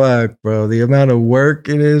that, fuck, bro. The amount of work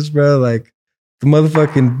it is, bro. Like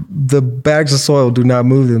the bags of soil do not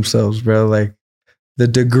move themselves, bro. Like the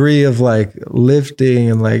degree of like lifting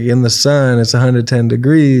and like in the sun, it's 110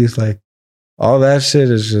 degrees. Like all that shit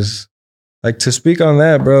is just like, to speak on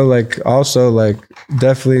that, bro. Like also like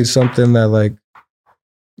definitely something that like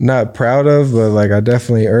not proud of, but like I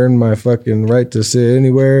definitely earned my fucking right to sit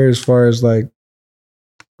anywhere. As far as like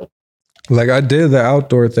I did the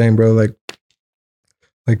outdoor thing, bro. Like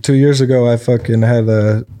 2 years ago, I fucking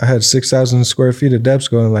had 6,000 square feet of depths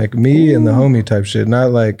going, like me and the homie type shit.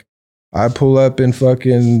 Not like I pull up in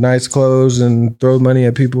fucking nice clothes and throw money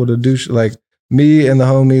at people to do shit. Like me and the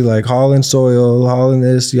homie, like hauling soil, hauling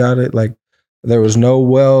this, yada. Like there was no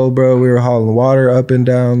well, bro. We were hauling water up and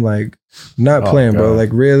down, like not playing, bro. God. Like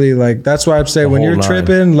really, like that's why I'm saying The when whole you're nine.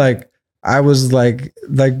 tripping, like I was like,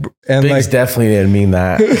 and Biggs like definitely didn't mean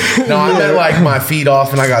that. No, I meant like my feet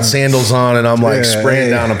off and I got sandals on and I'm like Yeah, spraying hey.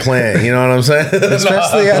 down a plant. You know what I'm saying?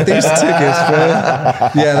 especially at these tickets,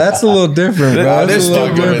 bro. Yeah, that's a little different, bro. That's This a little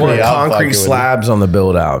dude would different. be- I'll fuck Concrete with you. slabs on the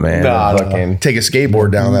build out, man. Nah, Fucking- take a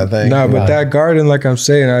skateboard down that thing. No, but that garden, like I'm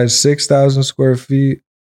saying, I had 6,000 square feet.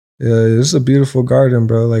 This is a beautiful garden,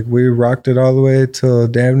 bro. Like we rocked it all the way till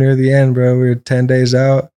damn near the end, bro. We were 10 days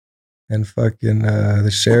out, and fucking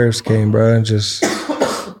the sheriffs came, bro, and just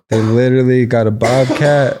they literally got a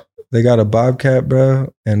bobcat. They got a bobcat,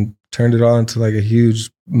 bro, and turned it all into like a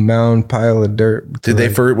huge mound pile of dirt. Did they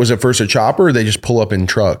Like, first? Was it first a chopper, or they just pull up in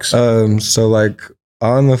trucks? So like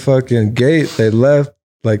on the fucking gate, they left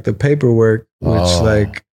like the paperwork, which Oh.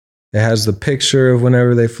 like it has the picture of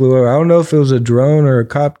whenever they flew over. I don't know if it was a drone or a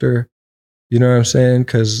copter. You know what I'm saying?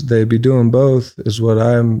 Because they'd be doing both, is what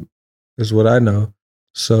I know.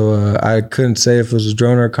 So I couldn't say if it was a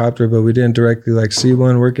drone or a copter, but we didn't directly like see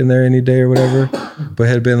one working there any day or whatever. But it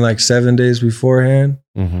had been like 7 days beforehand.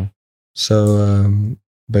 Mm-hmm. So,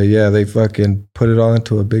 but yeah, they fucking put it all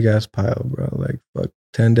into a big ass pile, bro. Like, fuck,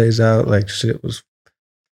 10 days out, like shit was.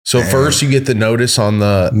 So Man. first you get the notice on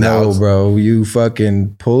the No, bro. You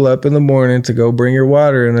fucking pull up in the morning to go bring your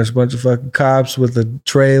water, and there's a bunch of fucking cops with a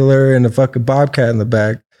trailer and a fucking bobcat in the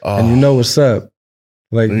back, and you know what's up.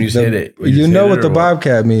 Like, You just hit it. You You just know hit what it the or what?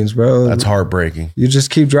 bobcat means, bro. That's heartbreaking. You just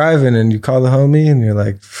keep driving, and you call the homie, and you're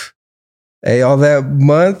like, hey, all that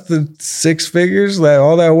month, the 6 figures, like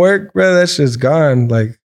all that work, bro, that shit's gone.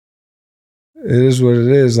 Like, it is what it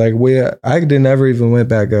is. Like I didn't ever even went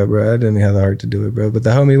back up, bro. I didn't have the heart to do it, bro. But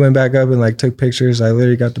the homie went back up and like took pictures. I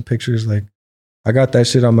literally got the pictures. Like I got that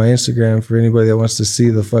shit on my Instagram for anybody that wants to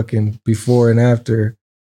see the fucking before and after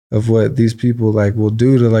of what these people like will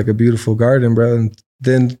do to like a beautiful garden, bro. And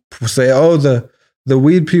then say, oh, the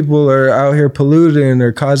weed people are out here polluting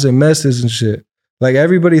or causing messes and shit. Like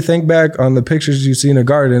everybody think back on the pictures you see in the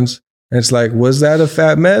gardens. And it's like, was that a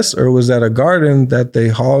fat mess or was that a garden that they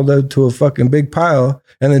hauled up to a fucking big pile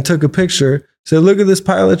and then took a picture, said, look at this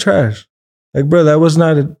pile of trash. Like, bro, that was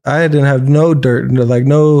not, I didn't have no dirt, like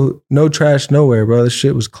no trash nowhere, bro. This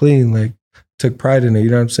shit was clean. Like, took pride in it. You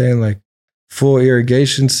know what I'm saying? Like, full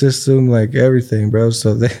irrigation system, like everything, bro.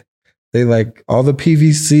 So they like all the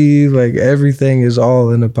PVC, like everything is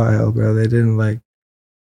all in a pile, bro. They didn't like,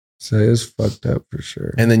 so it's fucked up for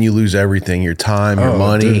sure. And then you lose everything, your time, your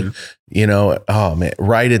money, dude. you know, oh man,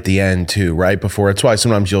 right at the end too, right before. That's why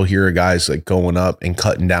sometimes you'll hear guys like going up and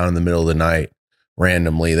cutting down in the middle of the night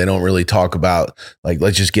randomly. They don't really talk about like,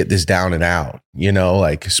 let's just get this down and out, you know,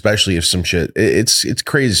 like, especially if some shit, it's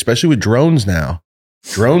crazy, especially with drones now.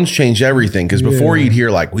 Drones changed everything because before Yeah. you'd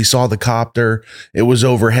hear like, we saw the copter, it was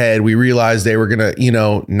overhead. We realized they were going to, you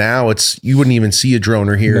know, now you wouldn't even see a drone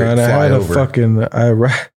or hear it And I fly had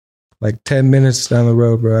over. like 10 minutes down the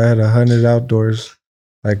road, bro. I had 100 outdoors,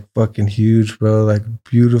 like fucking huge, bro, like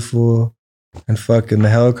beautiful. And fucking the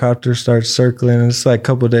helicopter starts circling. And it's like a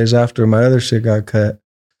couple of days after my other shit got cut.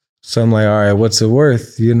 So I'm like, all right, what's it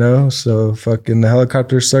worth? You know? So fucking the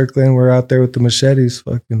helicopter circling. We're out there with the machetes,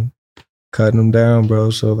 fucking cutting them down, bro.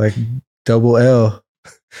 So like double L.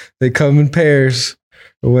 They come in pairs.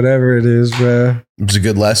 or whatever it is, bro. It was a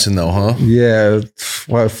good lesson though, huh? Yeah.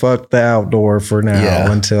 Well, fuck the outdoor for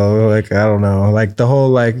now until like, I don't know, like the whole,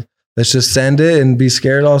 like, let's just send it and be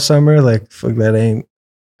scared all summer. Like, fuck, that ain't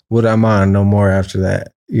what I'm on no more after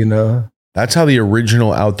that, you know? That's how the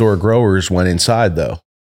original outdoor growers went inside though.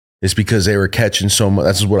 It's because they were catching so much.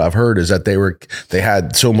 That's what I've heard is that they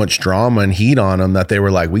had so much drama and heat on them that they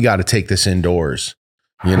were like, we got to take this indoors.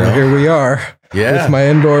 You know, here we are. Yeah. With my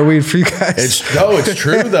indoor weed for you guys. It's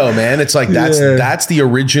true though, man. It's like, that's the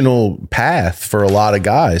original path for a lot of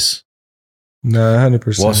guys. No,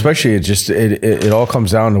 100%. Well, especially it all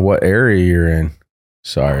comes down to what area you're in.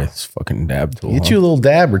 Sorry, it's fucking dab tool. Get you a little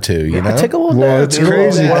dab or two, you know? Take a little dab. It's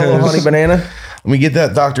crazy. A little honey banana. Let me get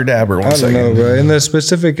that Dr. Dabber. I don't know, bro. In the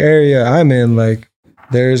specific area I'm in, like,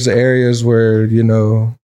 there's areas where, you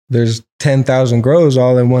know, there's 10,000 grows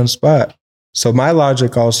all in one spot. So my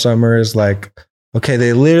logic all summer is like, okay,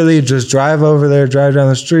 they literally just drive over there, drive down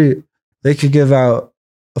the street. They could give out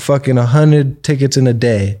a fucking 100 tickets in a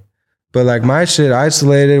day. But like my shit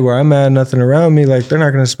isolated where I'm at, nothing around me, like they're not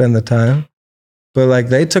going to spend the time. But like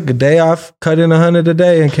they took a day off, cut in 100 a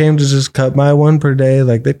day and came to just cut my one per day.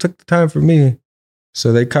 Like they took the time for me.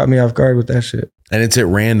 So they caught me off guard with that shit. And it's at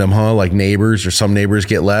random, huh? Like neighbors or some neighbors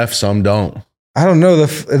get left, some don't. I don't know.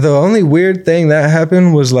 The only weird thing that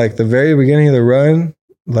happened was like the very beginning of the run,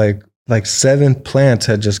 like 7 plants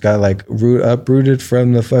had just got like uprooted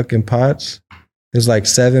from the fucking pots. There's like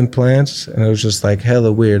 7 plants and it was just like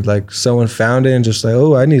hella weird. Like someone found it and just like,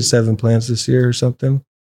 oh, I need 7 plants this year or something.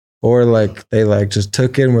 Or like they like just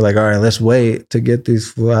took it and were like, all right, let's wait to get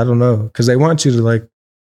these. Well, I don't know. Cause they want you to like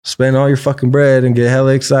spend all your fucking bread and get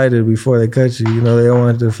hella excited before they cut you. You know, they don't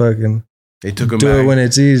want to fucking they took him do back. It when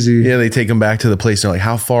it's easy. Yeah, they take him back to the place. And they're like,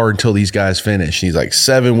 how far until these guys finish? And he's like,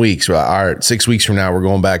 7 weeks. We're like, all right, 6 weeks from now, we're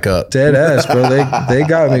going back up. Dead ass, bro. They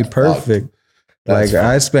got me perfect. Like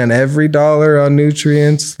I spent every dollar on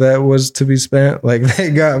nutrients that was to be spent. Like they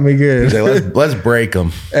got me good. Like, let's break them.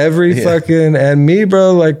 Fucking and me,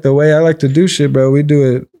 bro. Like the way I like to do shit, bro. We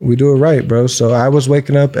do it right, bro. So I was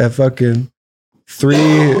waking up at fucking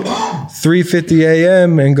 3:50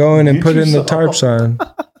 a.m. and going and putting the tarps on.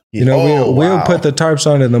 You know, we'll put the tarps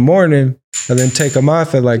on in the morning and then take them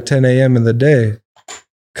off at like 10 a.m. in the day.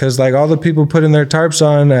 Cause like all the people putting their tarps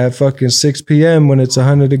on at fucking 6 p.m. when it's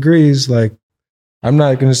 100 degrees, like I'm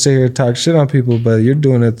not going to sit here and talk shit on people, but you're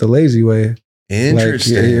doing it the lazy way.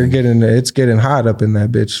 Interesting. Like it's getting hot up in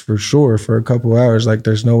that bitch for sure for a couple hours. Like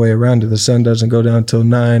there's no way around it. The sun doesn't go down till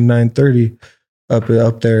 9:30 up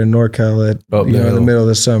there in NorCal at in the middle of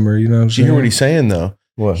the summer. You know what I'm saying? You hear what he's saying though?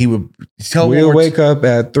 What? He would tell we'll wake up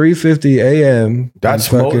at 3:50 a.m.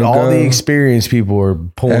 That's all the experienced people are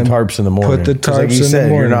pulling tarps in the morning. Put the tarps like you in said, the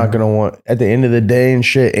morning. You're not going to want at the end of the day and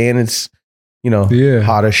shit, and it's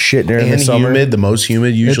hot as shit during the summer. Humid, the most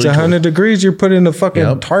humid usually. It's 100 degrees. You're putting the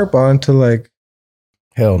fucking tarp on to like.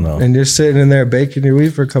 Hell no. And you're sitting in there baking your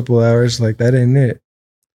weed for a couple of hours. Like that ain't it.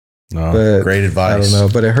 No, but great advice. I don't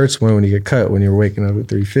know, but it hurts when you get cut when you're waking up at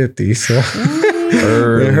 3:50. So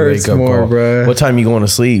it hurts more, bro. What time you going to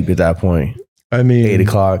sleep at that point? I mean, 8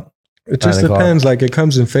 o'clock. It just depends. Like it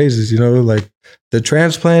comes in phases, you know, like the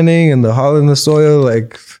transplanting and the hauling the soil,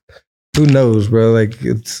 like who knows, bro? Like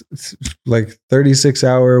it's like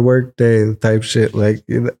 36-hour work day type shit. Like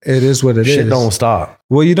it is what it is. Shit don't stop.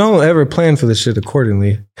 Well, you don't ever plan for the shit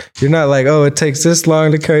accordingly. You're not like, oh, it takes this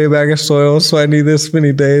long to carry a bag of soil, so I need this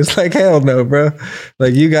many days. Like hell no, bro.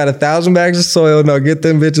 Like you got 1,000 bags of soil, now get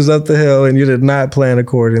them bitches up the hill, and you did not plan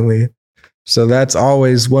accordingly. So that's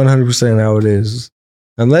always 100% how it is.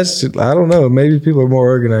 Unless, I don't know, maybe people are more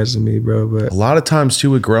organized than me, bro. But a lot of times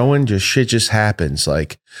too with growing, shit just happens.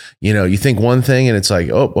 Like, you know, you think one thing and it's like,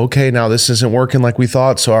 oh, okay, now this isn't working like we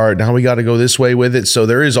thought. So all right, now we got to go this way with it. So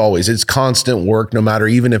there is always, it's constant work, no matter,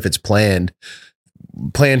 even if it's planned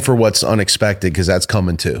for what's unexpected, because that's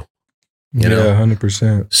coming too. You know,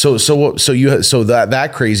 100%. So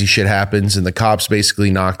that crazy shit happens and the cops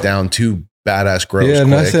basically knock down 2 badass grows. Yeah,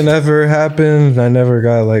 nothing ever happened. I never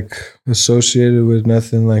got like associated with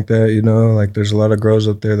nothing like that, you know. Like there's a lot of grows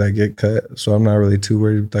up there that get cut, so I'm not really too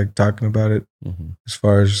worried like talking about it as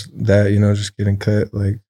far as that, you know, just getting cut,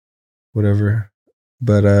 like whatever.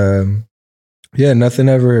 But yeah, nothing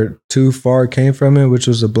ever too far came from it, which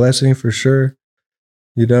was a blessing for sure.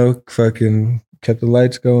 You know, fucking kept the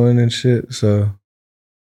lights going and shit. So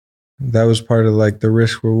that was part of like the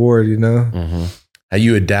risk reward, you know.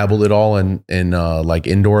 You had dabbled at all in like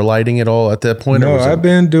indoor lighting at all at that point? No, I've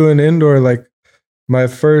been doing indoor like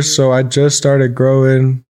so I just started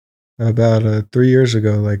growing about 3 years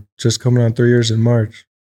ago, like just coming on 3 years in March.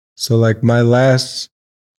 So like my last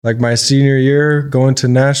like my senior year, going to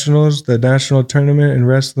nationals, the national tournament in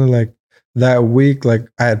wrestling, like that week, like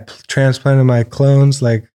I had transplanted my clones,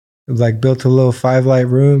 like built a little 5-light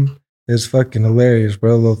room. It's fucking hilarious,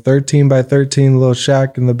 bro. A little 13 by 13 little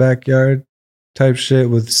shack in the backyard type shit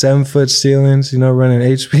with 7-foot ceilings, you know, running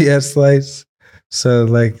HPS lights. So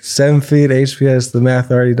like 7 feet HPS, the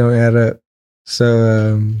math already don't add up.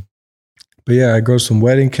 So, but yeah, I grow some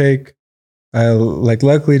wedding cake. I like,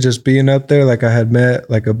 luckily just being up there, like I had met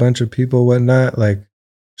like a bunch of people, whatnot, like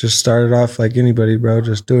just started off like anybody, bro,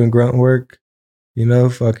 just doing grunt work, you know,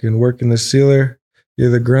 fucking working the sealer. You're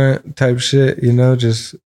the grunt type shit, you know,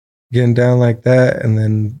 just getting down like that. And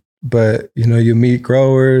then, but you know, you meet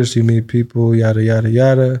growers, you meet people, yada, yada,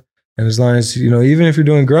 yada. And as long as, you know, even if you're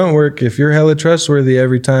doing grunt work, if you're hella trustworthy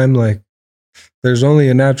every time, like there's only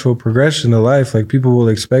a natural progression to life. Like people will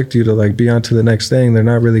expect you to like be on to the next thing. They're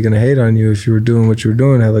not really going to hate on you if you were doing what you were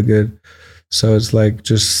doing hella good. So it's like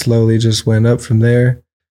just slowly just went up from there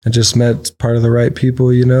and just met part of the right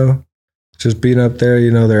people, you know, just being up there, you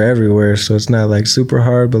know, they're everywhere. So it's not like super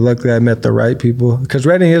hard, but luckily I met the right people because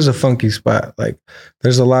Redding is a funky spot. Like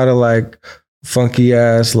there's a lot of like funky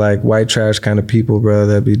ass, like white trash kind of people, bro,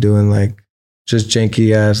 that be doing like just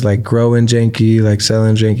janky ass, like growing janky, like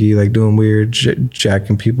selling janky, like doing weird,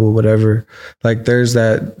 jacking people, whatever. Like there's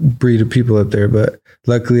that breed of people up there. But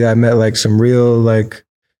luckily I met like some real, like,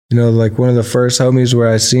 you know, like one of the first homies where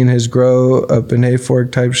I seen his grow up in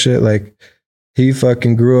Hayfork type shit. Like he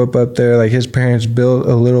fucking grew up there. Like his parents built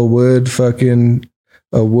a little wood,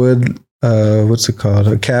 what's it called?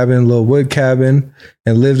 A cabin, little wood cabin,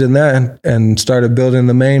 and lived in that and started building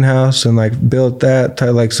the main house and like built that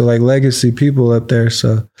like, so like legacy people up there.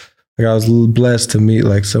 So like I was blessed to meet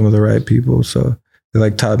like some of the right people. So they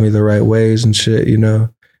like taught me the right ways and shit, you know,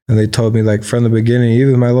 and they told me like from the beginning,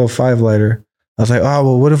 even my little 5-lighter, I was like, oh,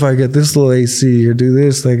 well, what if I get this little AC or do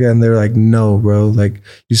this? Like, and they're like, no, bro. Like,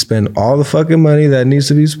 you spend all the fucking money that needs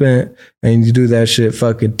to be spent and you do that shit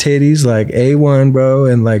fucking titties, like A1, bro.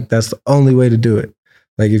 And like, that's the only way to do it.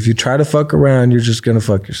 Like, if you try to fuck around, you're just going to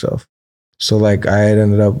fuck yourself. So, like, I had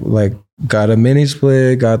ended up, like, got a mini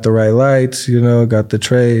split, got the right lights, you know, got the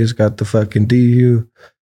trays, got the fucking DU.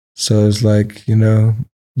 So it's like, you know,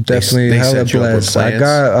 definitely hella blessed. I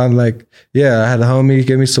got on like, yeah, I had a homie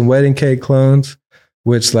give me some wedding cake clones,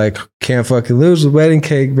 which like can't fucking lose with wedding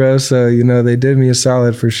cake, bro. So, you know, they did me a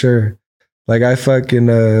solid for sure. Like I fucking,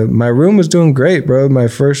 my room was doing great, bro. My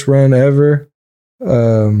first run ever.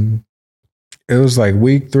 It was like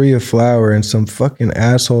week 3 of flower and some fucking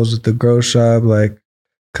assholes at the grow shop, like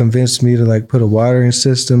convinced me to like put a watering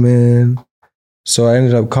system in. So I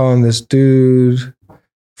ended up calling this dude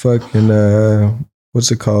fucking, what's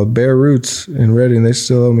it called? Bare Roots in Redding. They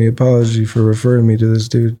still owe me an apology for referring me to this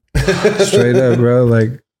dude. Straight up, bro.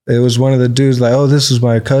 Like, it was one of the dudes like, oh, this is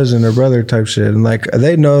my cousin or brother type shit. And like,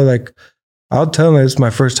 they know, like, I'll tell them it's my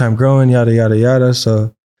first time growing, yada, yada, yada.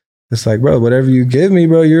 So it's like, bro, whatever you give me,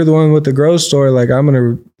 bro, you're the one with the grow store. Like, I'm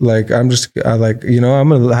going to, like, I'm going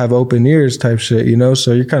to have open ears type shit, you know?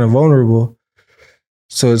 So you're kind of vulnerable.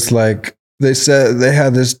 So it's like, they said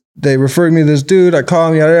they referred me to this dude. I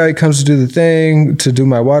call him, yada, he comes to do the thing, to do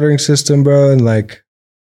my watering system, bro. And like,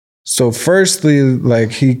 so firstly,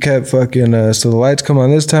 like he kept fucking, so the lights come on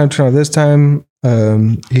this time, turn off this time.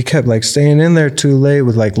 He kept like staying in there too late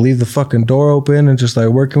with like leave the fucking door open and just like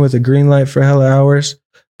working with a green light for hella hours.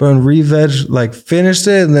 But re-veg, like finished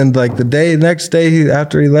it. And then like next day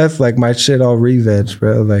after he left, like my shit all re-veg,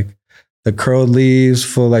 bro. Like the curled leaves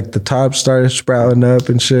full, like the top started sprouting up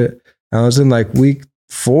and shit. I was in like week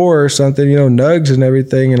 4 or something, you know, nugs and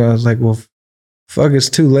everything. And I was like, well, fuck, it's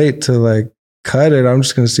too late to like cut it. I'm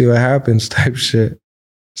just going to see what happens type shit.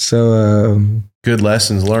 So, good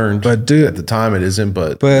lessons learned. But dude, at the time it isn't,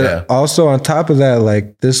 but yeah. Also on top of that,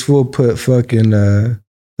 like this fool put fucking, the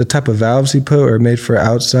type of valves he put are made for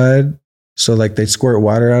outside. So like they squirt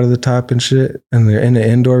water out of the top and shit. And they're in the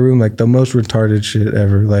indoor room, like the most retarded shit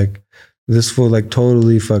ever. Like, this fool like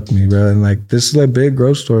totally fucked me, bro. And like this is like big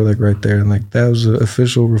grocery store like right there. And like that was an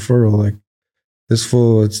official referral. Like this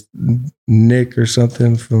fool, it's Nick or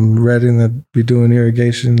something from Redding that be doing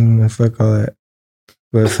irrigation and fuck all that.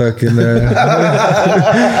 But fucking dude's kicking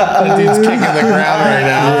the ground right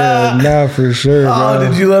now. Yeah, nah, for sure, bro. Oh,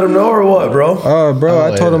 did you let him know or what, bro? Oh, bro,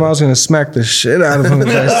 I told him I was gonna smack the shit out of him if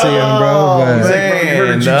I see him, bro. But, man, you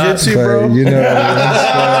heard of jiu-jitsu, bro? You know,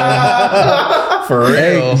 for real.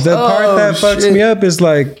 Hey, the part that fucks me up is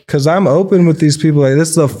like, because I'm open with these people. Like, this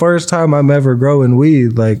is the first time I'm ever growing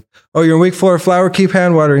weed. Like, oh, you're in week 4 of flower, keep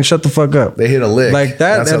hand watering, shut the fuck up. They hit a lick. Like,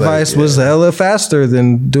 that advice was hella faster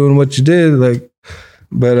than doing what you did. Like,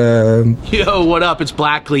 But Yo, what up? It's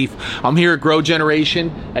Blackleaf. I'm here at Grow Generation,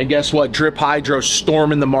 and guess what? Drip Hydro's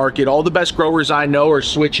storming the market. All the best growers I know are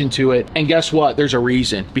switching to it. And guess what? There's a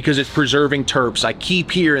reason. Because it's preserving terps. I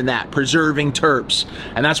keep hearing that, preserving terps.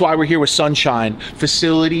 And that's why we're here with Sunshine,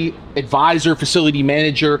 facility advisor, facility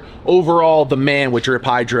manager, overall the man with Drip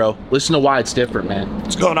Hydro. Listen to why it's different, man.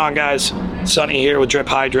 What's going on, guys? Sonny here with Drip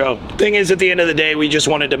Hydro. Thing is, at the end of the day, we just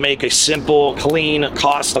wanted to make a simple, clean,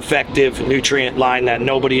 cost-effective nutrient line that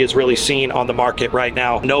nobody has really seen on the market right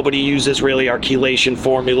now. Nobody uses really our chelation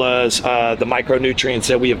formulas. The micronutrients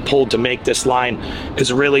that we have pulled to make this line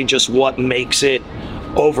is really just what makes it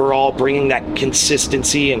overall, bringing that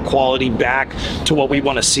consistency and quality back to what we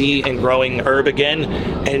want to see in growing herb again.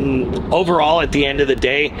 And overall, at the end of the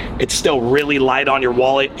day, it's still really light on your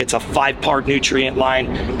wallet. It's a 5-part nutrient line.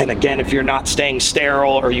 And again, if you're not staying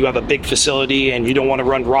sterile, or you have a big facility and you don't want to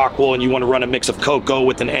run rock wool and you want to run a mix of cocoa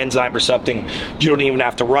with an enzyme or something, you don't even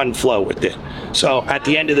have to run flow with it. So at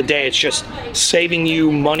the end of the day, it's just saving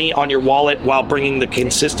you money on your wallet while bringing the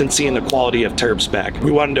consistency and the quality of terps back.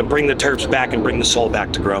 We wanted to bring the terps back and bring the soul back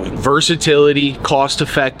to growing. Versatility, cost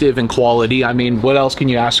effective, and quality. I mean, what else can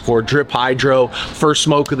you ask for? Drip Hydro, first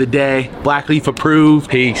smoke of the day, Blackleaf approved.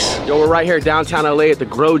 Peace. Yo, we're right here downtown LA at the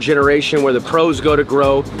Grow Generation, where the pros go to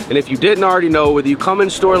grow. And if you didn't already know, whether you come in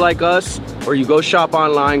store like us or you go shop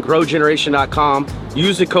online, growgeneration.com,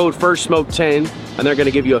 use the code FIRSTSMOKE10 and they're gonna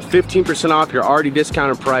give you a 15% off your already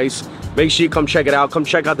discounted price. Make sure you come check it out. Come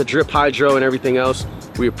check out the Drip Hydro and everything else.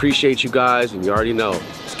 We appreciate you guys, and you already know,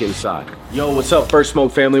 let's get inside. Yo, what's up, First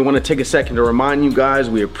Smoke family? Want to take a second to remind you guys,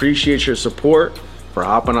 we appreciate your support for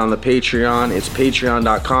hopping on the Patreon. It's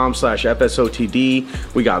patreon.com/FSOTD.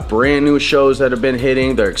 We got brand new shows that have been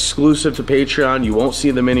hitting. They're exclusive to Patreon. You won't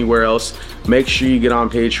see them anywhere else. Make sure you get on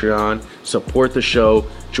Patreon, support the show,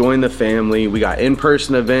 join the family. We got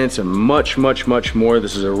in-person events and much, much, much more.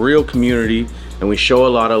 This is a real community, and we show a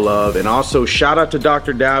lot of love. And also, shout out to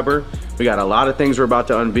Dr. Dabber. We got a lot of things we're about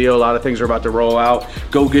to unveil, a lot of things we're about to roll out.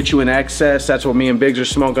 Go get you an XS. That's what me and Biggs are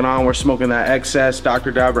smoking on. We're smoking that XS,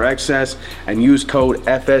 Dr. Dabber XS, and use code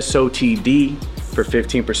FSOTD for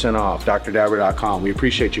 15% off, drdabber.com. We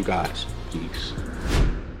appreciate you guys. Peace.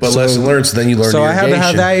 But lesson learned, so then you learn so I had to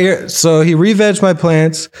have that year. So he re-vegged my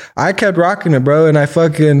plants. I kept rocking it, bro. And I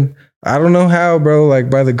don't know how, bro.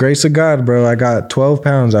 Like, by the grace of God, bro, I got 12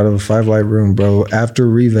 pounds out of a 5-light room, bro, after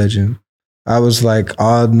re-vegging. I was like,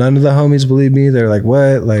 oh, none of the homies believe me. They're like,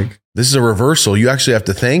 what? Like, this is a reversal. You actually have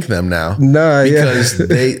to thank them now. No, because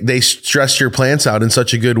they stressed your plants out in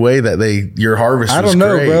such a good way that your harvest was I don't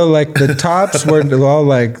know, great. bro. Like, the tops were all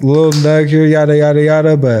like little nug here, yada, yada,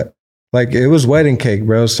 yada. But like, it was wedding cake,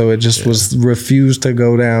 bro. So it just was refused to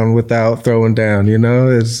go down without throwing down, you know?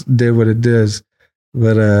 It did what it does.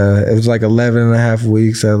 But it was like 11 and a half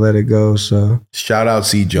weeks I let it go. So shout out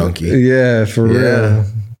Seed Junkie. Yeah, for real.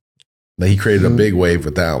 He created a big wave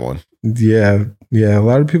with that one. Yeah. A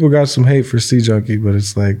lot of people got some hate for Seed Junkie, but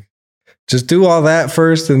it's like, just do all that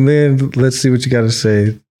first and then let's see what you got to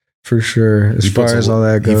say for sure. As far as all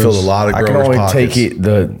that goes. He filled a lot of growers' I can only pockets. take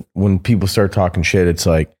it, when people start talking shit, it's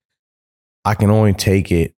like, I can only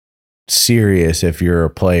take it serious if you're a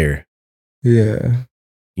player. Yeah.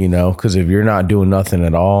 You know, because if you're not doing nothing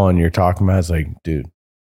at all and you're talking about, it's like, dude,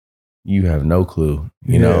 you have no clue,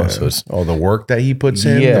 you know? So it's all the work that he puts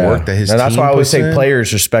in, the work that his team that's why I always say in.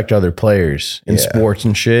 Players respect other players in sports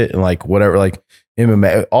and shit and like whatever, like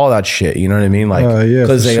MMA, all that shit, you know what I mean? Like,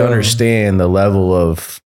 because they understand the level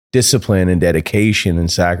of discipline and dedication and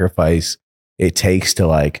sacrifice it takes to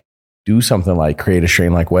like do something like create a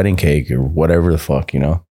strain like wedding cake or whatever the fuck, you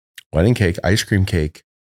know? Wedding cake, ice cream cake.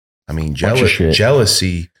 I mean,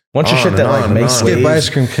 jealousy. Bunch of shit that like makes waves. Skip ice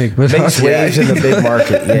cream cake, but makes waves in the big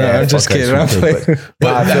market. Yeah, no, I'm just kidding.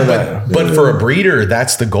 But for a breeder,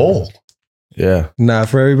 that's the goal. Yeah. Nah,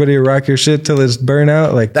 for everybody to rock your shit till it's burnt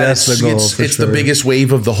out, like that's the goal. It's the biggest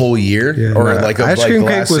wave of the whole year. Yeah, ice cream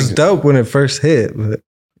cake was dope when it first hit, but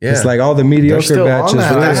it's like all the mediocre batches.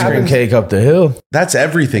 Ice cream cake up the hill. That's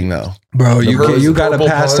everything though. Bro, you got to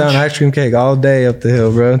pass down ice cream cake all day up the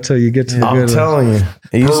hill, bro, until you get to the good one. I'm telling you.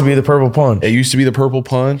 It used to be the purple punch. It used to be the purple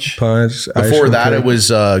punch. Before that, cake. it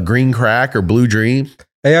was green crack or blue dream.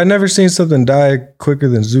 Hey, I never seen something die quicker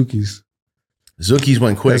than Zuki's. Zuki's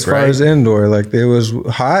went quick, as far as indoor. Like, it was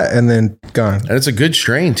hot and then gone. And it's a good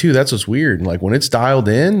strain, too. That's what's weird. Like, when it's dialed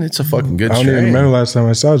in, it's a fucking good strain. I don't even remember last time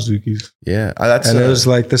I saw Zuki's. Yeah. It was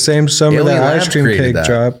like the same summer that ice cream cake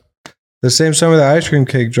dropped. The same summer the ice cream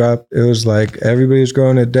cake dropped, it was like everybody's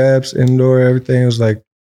growing at Debs, indoor, everything. It was like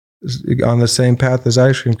on the same path as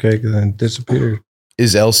ice cream cake and then disappeared.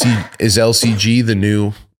 Is LCG the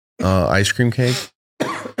new ice cream cake?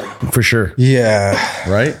 for sure. Yeah.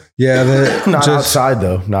 right? Yeah. Not outside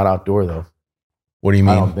though. Not outdoor though. What do you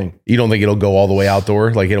mean? I don't think. You don't think it'll go all the way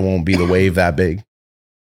outdoor? Like it won't be the wave that big?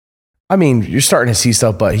 I mean, you're starting to see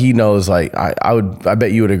stuff, but he knows. Like I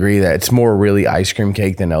bet you would agree that it's more really ice cream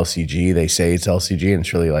cake than LCG. They say it's LCG, and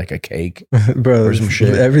it's really like a cake, bro. or some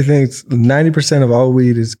shit. Everything's 90% of all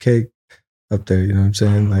weed is cake up there. You know what I'm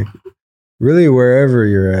saying? Like, really, wherever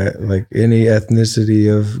you're at, like any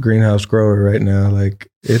ethnicity of greenhouse grower right now, like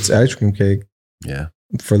it's ice cream cake. Yeah,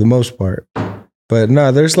 for the most part. But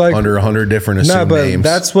no, there's like under 100 different assumed names.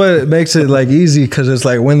 That's what makes it like easy, because it's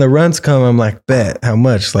like when the runs come, I'm like, bet how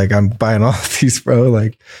much? Like I'm buying all of these, bro.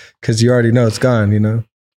 Like, because you already know it's gone, you know.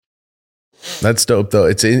 That's dope though.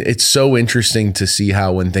 It's so interesting to see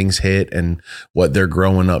how when things hit and what they're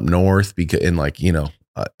growing up north, because and like you know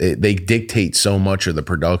they dictate so much of the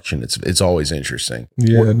production. It's always interesting.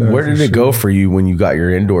 Yeah. Where did it go for you when you got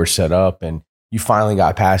your indoor set up and you finally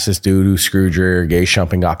got past this dude who screwed your irrigation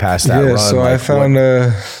up and got past that run? So like, I found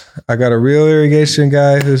I got a real irrigation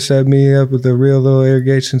guy who set me up with a real little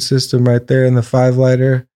irrigation system right there in the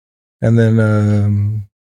 5-lighter. And then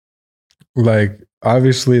like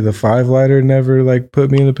obviously the 5-lighter never like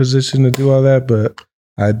put me in a position to do all that, but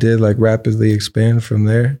I did like rapidly expand from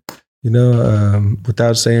there, you know,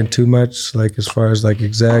 without saying too much, like as far as like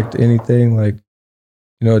exact anything, like,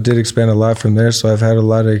 you know, it did expand a lot from there. So I've had a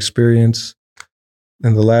lot of experience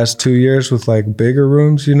in the last 2 years with like bigger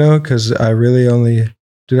rooms, you know, because I really only,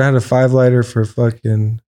 I had a 5-lighter for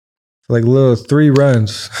like little 3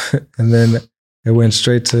 runs. And then it went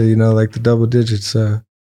straight to, you know, like the double digits.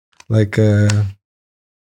 Like it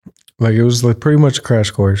was like pretty much a crash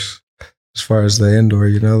course as far as the indoor,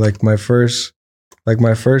 you know, like my first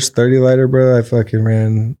 30-lighter, bro, I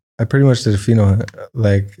pretty much did a pheno hunt.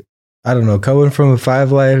 Like, I don't know, coming from a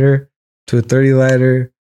 5-lighter to a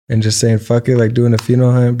 30-lighter, and just saying, fuck it, like doing a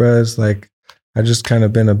pheno hunt, bro. It's like, I just kind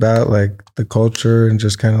of been about like the culture and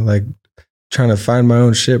just kind of like trying to find my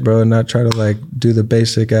own shit, bro, and not try to like do the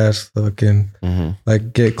basic ass fucking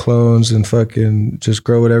like get clones and fucking just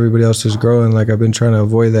grow what everybody else is growing. Like I've been trying to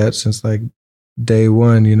avoid that since like day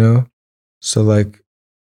one, you know? So like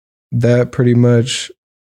that pretty much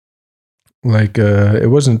like, it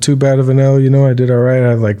wasn't too bad of an L, you know? I did all right. I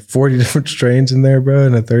had like 40 different strains in there, bro,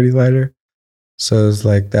 in a 30-lighter. So it's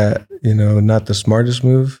like that, you know, not the smartest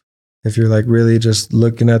move if you're like really just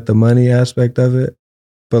looking at the money aspect of it.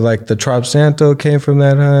 But like the Trop Santo came from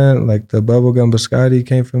that hunt, like the Bubblegum Biscotti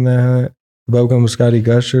came from that hunt. The Bubblegum Biscotti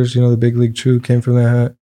Gushers, you know, the Big League Chew came from that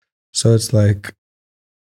hunt. So it's like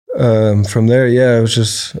from there, yeah, it was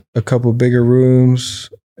just a couple bigger rooms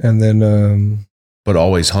and then but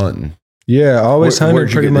always hunting. Yeah, always hunting. Where'd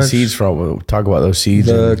you pretty get much. the seeds from? We'll talk about those seeds.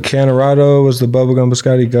 The Canorado was the Bubblegum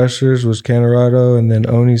Biscotti Gushers, was Canorado, and then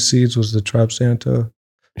Oni seeds was the Trop Santo.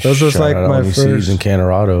 Those was like my first seeds in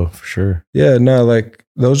Canorado for sure. Yeah, no, like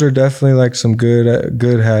those are definitely like some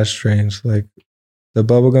good hash strains. Like the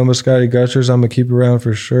Bubblegum Biscotti Gushers, I'm gonna keep around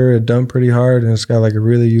for sure. It dumped pretty hard, and it's got like a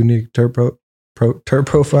really unique terp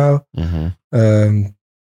profile.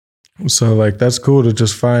 So like that's cool to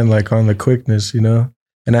just find like on the quickness, you know.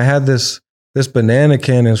 And I had this banana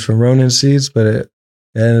cannons from Ronin Seeds, but it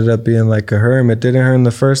ended up being like a herm. It didn't herm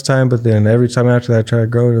the first time, but then every time after that I tried to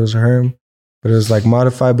grow it, it was a herm. But it was like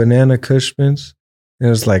modified banana Cushmans. And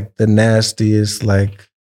it was like the nastiest, like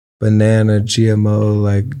banana GMO,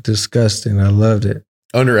 like disgusting. I loved it.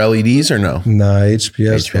 Under LEDs or no? Nah,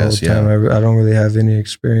 HPS the whole time. I don't really have any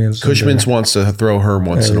experience. Cushman's wants to throw herm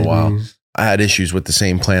once in a while. LEDs. I had issues with the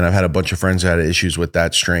same plant. I've had a bunch of friends who had issues with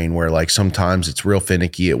that strain where like sometimes it's real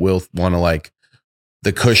finicky. It will want to like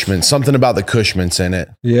the Cushman, something about the Cushman's in it.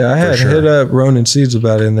 Yeah, I had hit up Ronin Seeds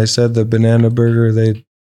about it, and they said the banana burger,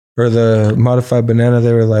 or the modified banana,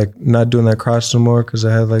 they were like not doing that cross no more because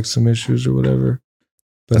I had like some issues or whatever.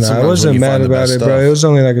 But no, I wasn't mad about it, bro. It was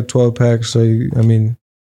only like a 12-pack. So, you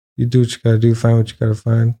do what you got to do, find what you got to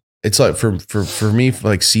find. It's like for me,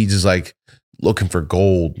 like seeds is like looking for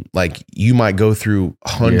gold. Like you might go through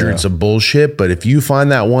hundreds of bullshit, but if you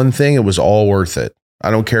find that one thing, it was all worth it.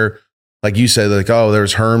 I don't care. Like you said, like, oh,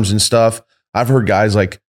 there's herms and stuff. I've heard guys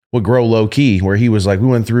like would grow low key where he was like, we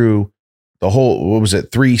went through the whole, what was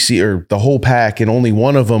it? 3 seed or the whole pack. And only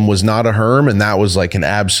one of them was not a herm. And that was like an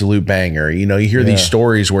absolute banger. You know, you hear these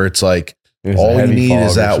stories where it's like, all you need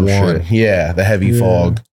is that one. Shit. Yeah. The heavy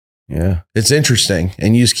fog. Yeah. It's interesting.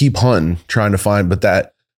 And you just keep hunting, trying to find, but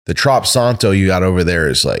the Trop Santo you got over there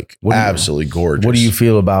is like absolutely gorgeous. What do you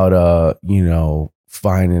feel about,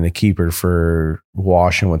 finding a keeper for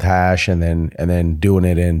washing with hash and then doing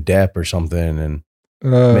it in dep or something and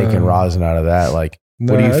making rosin out of that? Like,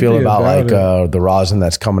 What do you I'd feel be about like it. the rosin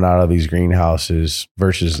that's coming out of these greenhouses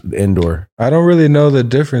versus indoor? I don't really know the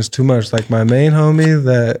difference too much. Like my main homie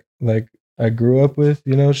that like I grew up with,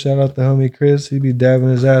 you know, shout out the homie Chris. He be dabbing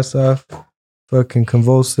his ass off, fucking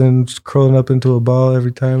convulsing, just curling up into a ball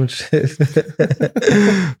every time and shit.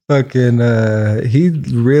 Fucking he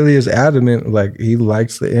really is adamant, like he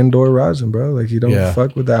likes the indoor rosin, bro. Like he don't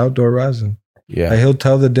fuck with the outdoor rosin. Yeah. Like he'll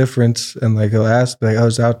tell the difference and like he'll ask, like, oh,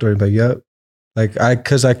 it's outdoor. But yep. Like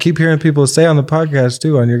cause I keep hearing people say on the podcast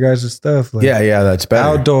too, on your guys' stuff. Like, yeah, that's better.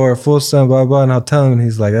 Outdoor, full sun, blah, blah. And I'll tell him and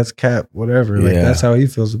he's like, that's cap, whatever. Like that's how he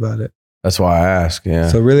feels about it. That's why I ask. Yeah.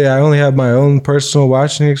 So really, I only have my own personal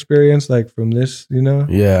watching experience, like from this, you know.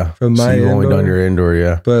 Yeah. From my you've only indoor. done your indoor,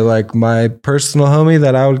 yeah. But like my personal homie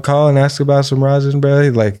that I would call and ask about some rosin,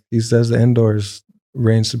 bro, like he says the indoors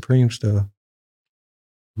reign supreme still.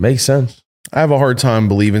 Makes sense. I have a hard time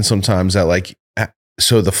believing sometimes that like,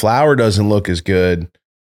 so the flower doesn't look as good,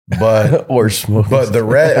 but or smoke, but the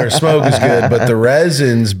or smoke is good, but the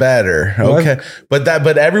resin's better. Okay, but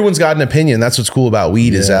everyone's got an opinion. That's what's cool about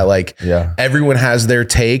weed is that like everyone has their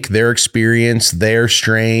take, their experience, their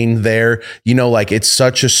strain, their, you know, like it's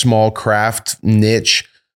such a small craft niche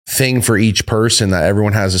thing for each person that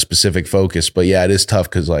everyone has a specific focus. But yeah, it is tough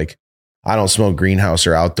because like I don't smoke greenhouse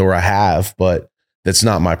or outdoor. I have, but that's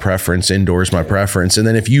not my preference. Indoor is my preference. And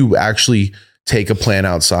then if you actually take a plant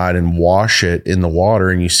outside and wash it in the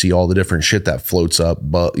water and you see all the different shit that floats up,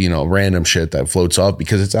 but you know, random shit that floats up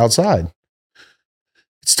because it's outside.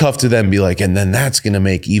 It's tough to then be like, and then that's going to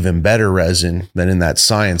make even better resin than in that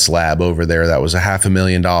science lab over there. That was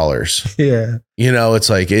 $500,000. Yeah. You know,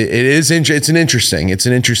 it's like, it's an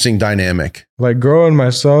interesting dynamic. Like growing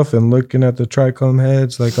myself and looking at the trichome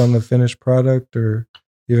heads, like on the finished product or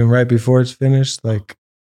even right before it's finished, like,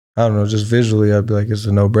 I don't know, just visually, I'd be like, it's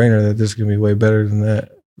a no-brainer that this can be way better than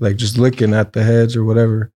that. Like just looking at the heads or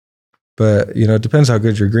whatever. But, you know, it depends how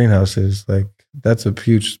good your greenhouse is. Like that's a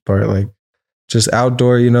huge part. Like just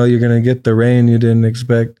outdoor, you know, you're going to get the rain you didn't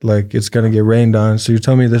expect. Like it's going to get rained on. So you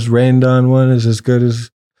tell me this rained on one is as good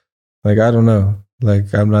as, like, I don't know.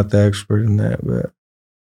 Like I'm not the expert in that, but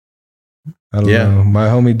I don't know. My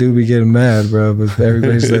homie do be getting mad, bro. But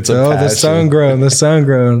everybody's like, oh, the sun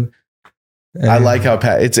grown. And I like how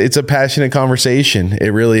it's a passionate conversation.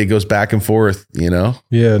 It goes back and forth, you know?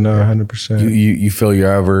 Yeah, no, 100%. You feel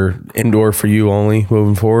you're ever indoor for you only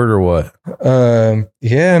moving forward or what?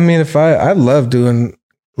 Yeah, I mean, I love doing,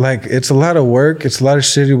 like, it's a lot of work. It's a lot of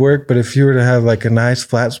shitty work. But if you were to have like a nice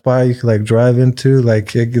flat spot you could like drive into,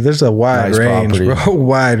 like there's a wide range, bro,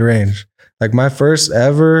 wide range. Like my first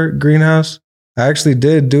ever greenhouse, I actually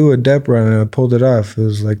did do a dep run and I pulled it off. It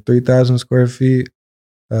was like 3,000 square feet.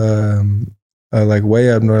 Like way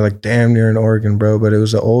up north, like damn near in Oregon, bro. But it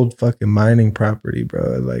was an old fucking mining property,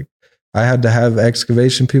 bro. Like I had to have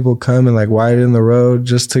excavation people come and like widen the road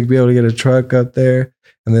just to be able to get a truck up there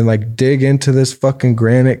and then like dig into this fucking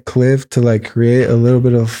granite cliff to like create a little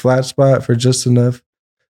bit of a flat spot for just enough.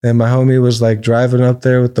 And my homie was like driving up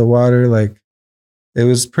there with the water. Like it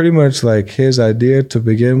was pretty much like his idea to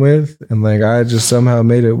begin with. And like I just somehow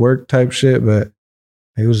made it work type shit, but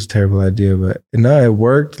it was a terrible idea. But no, it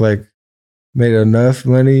worked. Like made enough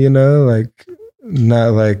money, you know, like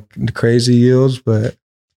not like crazy yields, but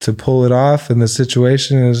to pull it off in the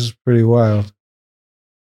situation is pretty wild.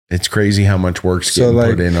 It's crazy how much work's getting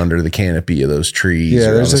put in under the canopy of those trees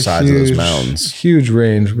or on the sides of those mountains. Huge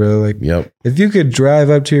range, bro. Like if you could drive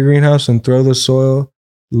up to your greenhouse and throw the soil,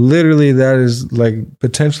 literally that is like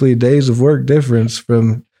potentially days of work difference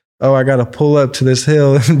from, oh, I got to pull up to this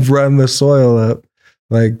hill and run the soil up.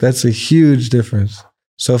 Like that's a huge difference.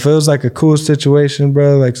 So if it was like a cool situation,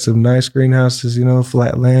 bro, like some nice greenhouses, you know,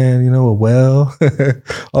 flat land, you know, a well,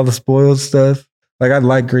 all the spoiled stuff. Like I'd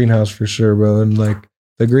like greenhouse for sure, bro. And like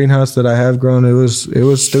the greenhouse that I have grown, it was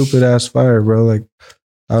stupid ass fire, bro. Like,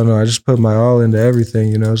 I don't know. I just put my all into everything,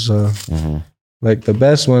 you know? So like the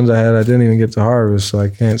best ones I had, I didn't even get to harvest. So I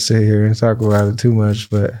can't sit here and talk about it too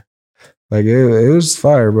much, but like it was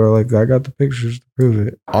fire, bro. Like I got the pictures to prove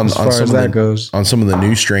it. As far as that goes. On some of the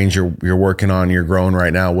new strains you're working on, you're growing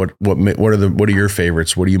right now. What are your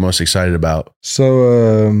favorites? What are you most excited about?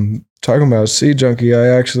 So talking about Seed Junkie, I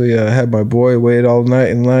actually had my boy wait all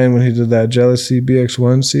night in line when he did that Jealousy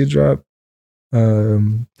BX1 seed drop.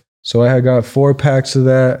 So I had got 4 packs of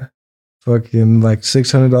that, fucking like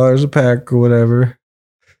 $600 a pack or whatever.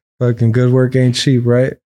 Fucking good work ain't cheap,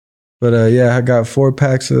 right? But yeah, I got 4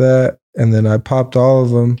 packs of that. And then I popped all of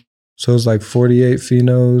them. So it was like 48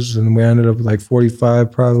 phenos. And we ended up with like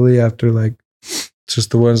 45 probably after like just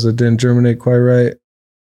the ones that didn't germinate quite right.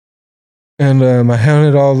 And I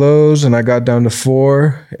counted all those and I got down to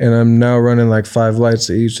 4, and I'm now running like 5 lights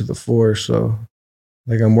to each of the 4. So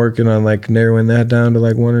like I'm working on like narrowing that down to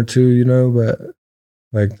like 1 or 2, you know, but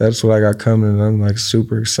like that's what I got coming, and I'm like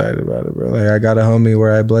super excited about it, bro. Like I got a homie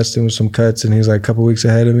where I blessed him with some cuts and he's like a couple weeks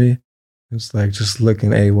ahead of me. It's like just looking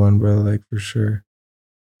A1, bro, like for sure.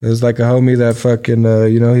 There's like a homie that fucking,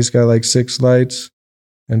 you know, he's got like 6 lights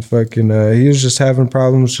and fucking, he was just having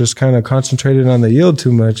problems just kind of concentrating on the yield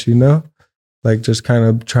too much, you know? Like just kind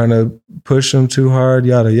of trying to push them too hard,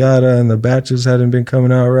 yada, yada. And the batches hadn't been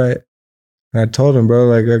coming out right. And I told him, bro,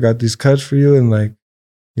 like I got these cuts for you. And like,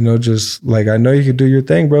 you know, just like, I know you could do your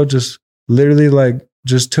thing, bro. Just literally like,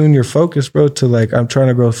 just tune your focus, bro, to like, I'm trying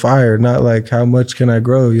to grow fire, not like how much can I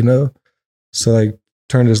grow, you know? So like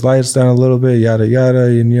turned his lights down a little bit, yada, yada.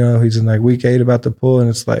 And, you know, he's in like week 8 about to pull,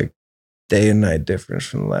 and it's like day and night difference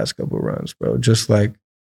from the last couple of runs, bro. Just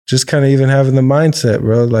kind of even having the mindset,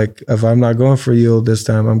 bro. Like if I'm not going for yield this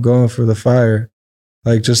time, I'm going for the fire.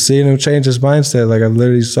 Like just seeing him change his mindset. Like I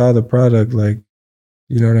literally saw the product, like,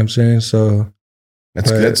 you know what I'm saying? So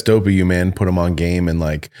that's dope of you, man. Put him on game and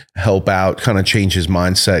like help out, kind of change his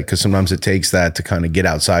mindset. Cause sometimes it takes that to kind of get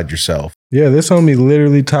outside yourself. Yeah. This homie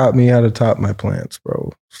literally taught me how to top my plants,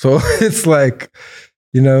 bro. So it's like,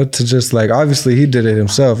 you know, to just like, obviously he did it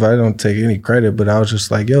himself. I don't take any credit, but I was just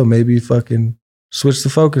like, yo, maybe fucking switch the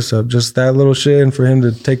focus up. Just that little shit. And for him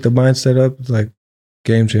to take the mindset up, it's like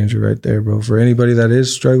game changer right there, bro. For anybody that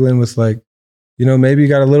is struggling with like, you know, maybe you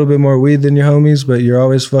got a little bit more weed than your homies, but you're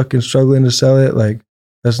always fucking struggling to sell it. Like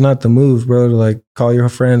that's not the move, bro, to like call your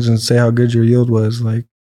friends and say how good your yield was. Like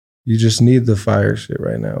you just need the fire shit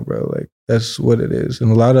right now, bro. Like that's what it is.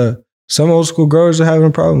 And some old school growers are having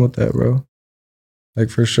a problem with that, bro. Like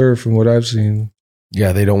for sure from what I've seen.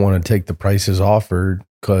 Yeah, they don't want to take the prices offered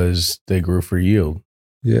because they grew for yield.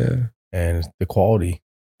 Yeah. And the quality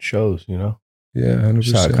shows, you know? Yeah, 100%.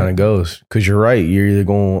 That's how it kind of goes. Because you're right. You're either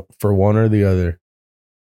going for one or the other.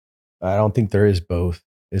 I don't think there is both.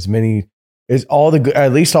 At least all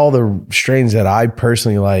the strains that I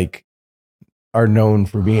personally like are known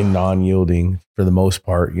for being non-yielding for the most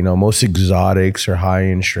part. You know, most exotics are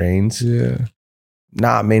high-end strains. Yeah.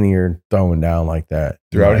 Not many are throwing down like that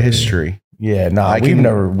Throughout history. Yeah, no, I've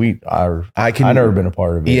never been a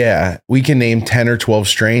part of it. Yeah, we can name 10 or 12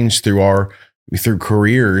 strains through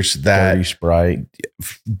careers that Dirty Sprite,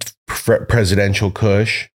 presidential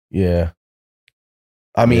Kush. Yeah,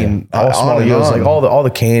 I mean, all small yields, like all the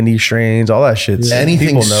candy strains, all that shit. Yeah.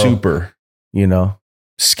 Anything super, you know,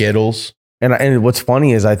 Skittles. And what's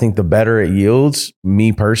funny is I think the better it yields,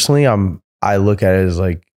 me personally, I look at it as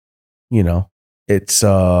like, you know, it's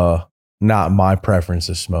not my preference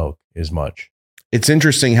to smoke as much. It's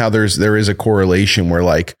interesting how there is a correlation where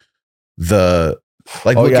like look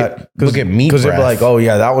at meat because they're breath. like, oh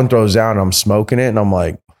yeah, that one throws down. I'm smoking it, and I'm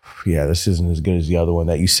like, yeah, this isn't as good as the other one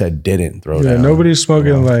that you said didn't throw down. Yeah, nobody's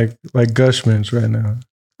smoking like gush mints right now.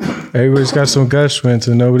 Everybody's got some gush mints,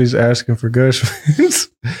 and nobody's asking for gush mints.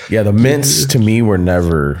 Yeah, the mints to me were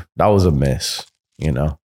never. That was a miss. You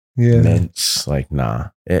know. Yeah, mints like nah.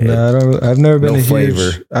 I've never been a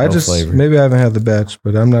flavor. Maybe I haven't had the batch,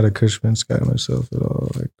 but I'm not a Kush mints guy myself at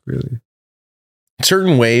all. Like really,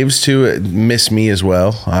 certain waves too miss me as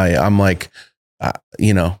well. I'm like,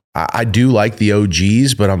 you know, I do like the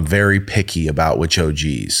OGs, but I'm very picky about which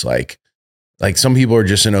OGs. Like some people are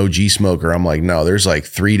just an OG smoker. I'm like, no, there's like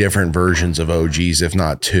 3 different versions of OGs, if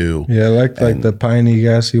not 2. Yeah, like the piney,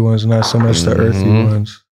 gassy ones, not so much the earthy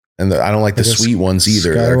ones. And I don't like the sweet ones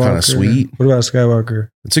either. They're kind of sweet. What about Skywalker?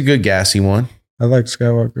 It's a good gassy one. I like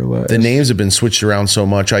Skywalker a lot. The names have been switched around so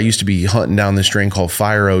much. I used to be hunting down this strain called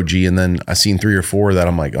Fire OG, and then I seen 3 or 4 that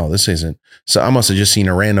I'm like, oh, this isn't. So I must have just seen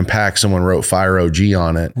a random pack. Someone wrote Fire OG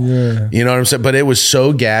on it. Yeah. You know what I'm saying? But it was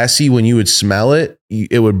so gassy when you would smell it,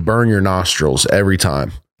 it would burn your nostrils every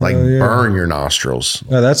time. Like burn your nostrils.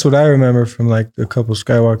 No, that's what I remember from like a couple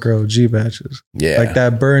Skywalker OG batches. Yeah. Like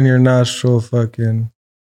that burn your nostril fucking.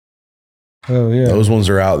 Oh yeah, those ones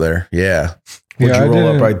are out there. Yeah, what'd you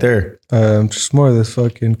roll up right there? Just more of the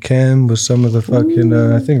fucking chem with some of the fucking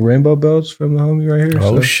I think rainbow belts from the homie right here.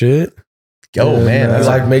 Oh shit! Oh man, I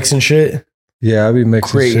like mixing shit. Yeah, I'll be mixing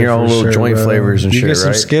creating your own little joint flavors and shit. You get some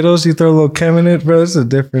right? Skittles, you throw a little chem in it, bro. It's a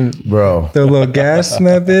different, bro. Throw a little gas in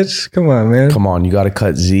that bitch. Come on, man. Come on, you got to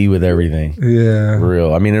cut Z with everything. Yeah, for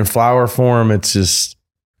real. I mean, in flower form, it's just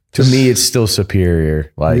to me, it's still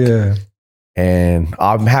superior. Like, yeah. And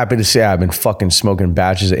I'm happy to say I've been fucking smoking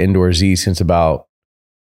batches of Indoor Z since about,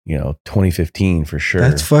 2015 for sure.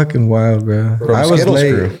 That's fucking wild, bro. I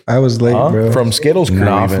was late, bro. From Skittles crew.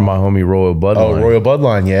 Nah, from my homie Royal Bloodline. Oh, Royal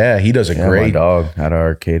Bloodline. Yeah, he does a great my dog out of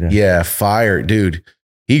Arcata. Yeah, fire, dude.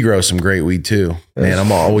 He grows some great weed too. Man, I'm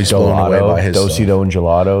always blown away by his Dosido and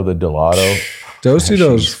Gelato, the Delato.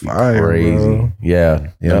 Dosido's fire, Crazy. bro. Yeah.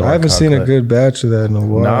 I haven't seen a good batch of that in a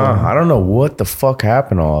while. Nah, I don't know what the fuck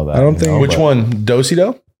happened to all that. I don't think- Which one?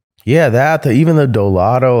 Dosido? Yeah, even the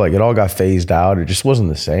Dolato, like it all got phased out. It just wasn't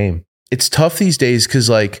the same. It's tough these days because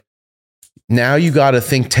like now you got to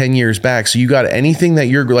think 10 years back. So you got anything that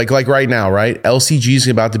you're like right now, right? LCG is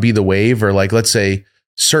about to be the wave, or like, let's say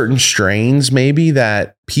certain strains maybe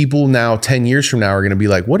that people now 10 years from now are going to be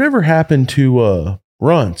like, whatever happened to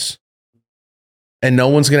Runts? And no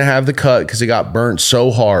one's going to have the cut because it got burnt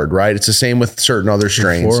so hard, right? It's the same with certain other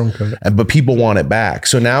strains, but people want it back.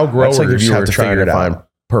 So now growers That's like if you have were to trying figure to it find out.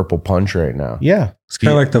 Purple Punch right now. Yeah. It's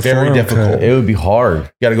kind of like the very forum difficult. cut. It would be hard.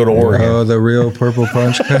 You got to go to Oregon. Oh, the real purple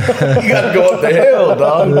punch. You got to go up the hill,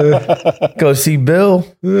 dog. Go see Bill.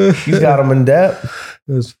 He's got him in depth.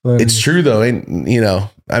 That's funny. It's true though, and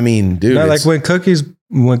I mean, dude, Not like when cookies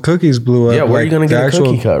blew up. Yeah, where are like you gonna the get a actual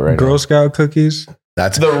cookie cut right now? Girl Scout cookies.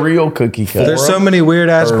 that's The real cookie cut. There's so many weird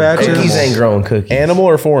ass Or batches. Cookies ain't growing cookies. Animal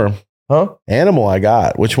or Forum? Huh? Animal, I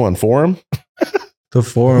got. Which one? Forum? The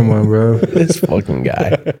forum one, bro. This fucking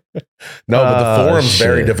guy. No, but the Oh, Forum's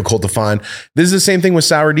very shit. difficult to find. This is the same thing with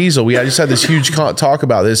Sour Diesel. I just had this huge talk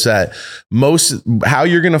about this, that how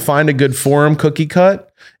you're going to find a good Forum cookie cut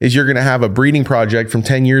is you're going to have a breeding project from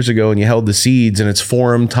 10 years ago and you held the seeds and it's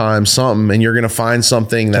Forum times something, and you're going to find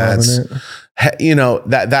something that's,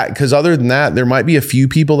 that because other than that, there might be a few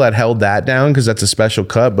people that held that down because that's a special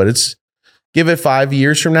cut, but give it 5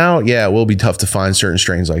 years from now. Yeah, it will be tough to find certain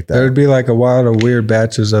strains like that. There would be like a lot of weird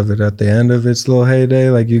batches of it at the end of its little heyday.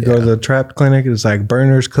 Like you go to the Trapped Clinic, it's like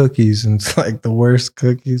Burner's cookies, and it's like the worst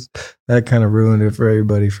cookies. That kind of ruined it for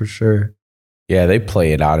everybody for sure. Yeah, they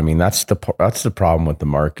play it out. I mean, that's the problem with the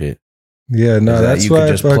market. Yeah, no, is that that's you why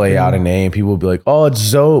could just play out a name. People will be like, "Oh, it's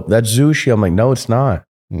Zope. That's Zushi." I'm like, "No, it's not."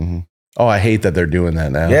 Mm-hmm. Oh, I hate that they're doing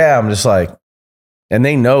that now. Yeah, I'm just like, and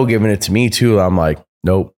they know giving it to me too. I'm like,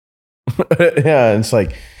 nope. Yeah, it's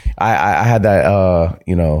like I had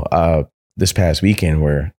that this past weekend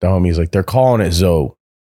where the homie's like, they're calling it Zoe.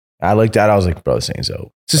 I looked at it, I was like, bro, this ain't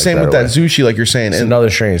Zoe. It's the same with that Zushi, like you're saying. It's another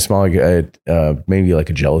strain, small, maybe like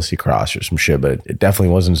a jealousy cross or some shit, but it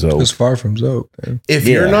definitely wasn't Zoe. It's far from Zope, man. If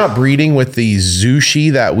you're not breeding with the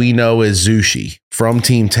Zushi that we know as Zushi from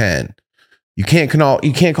Team 10, you can't call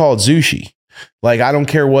it Zushi. Like, I don't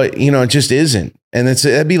care what, it just isn't. And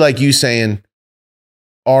it'd be like you saying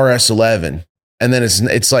RS11. And then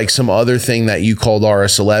it's like some other thing that you called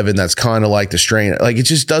RS11 that's kind of like the strain. Like, it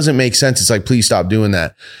just doesn't make sense. It's like, please stop doing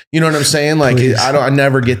that. You know what I'm saying? Like, I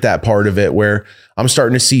never get that part of it where I'm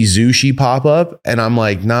starting to see Zushi pop up and I'm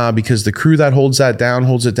like, nah, because the crew that holds it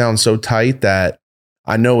down so tight that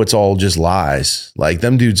I know it's all just lies. Like,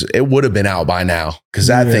 them dudes, it would have been out by now because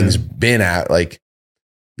that thing's been out. Like,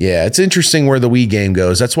 yeah, it's interesting where the weed game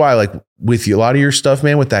goes. That's why, like, with a lot of your stuff,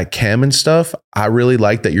 man, with that chem and stuff, I really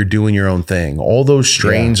like that you're doing your own thing. All those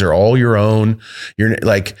strains are all your own. You're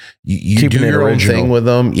like, you do your own thing with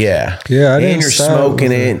them. Yeah. Yeah. And you're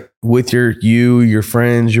smoking it with your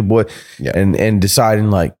friends, your boy, and deciding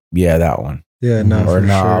like, yeah, that one. Yeah, no, or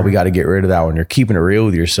nah, sure. we got to get rid of that one. You're keeping it real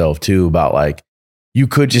with yourself too about like, you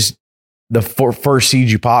could just, the first seed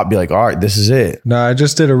you pop, be like, all right, this is it. No, I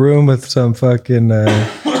just did a room with some fucking,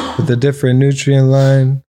 with a different nutrient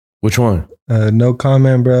line. Which one? No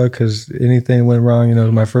comment, bro, because anything went wrong,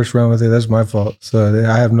 my first run with it, that's my fault. So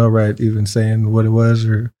I have no right even saying what it was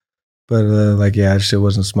but that shit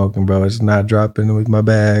wasn't smoking, bro. It's not dropping with my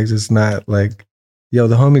bags. It's not like, yo,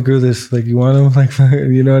 the homie grew this, like, you want them? Like,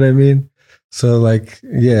 you know what I mean? So like,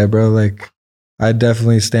 yeah, bro, like I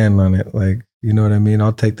definitely stand on it. Like, you know what I mean?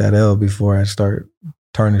 I'll take that L before I start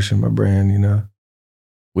tarnishing my brand,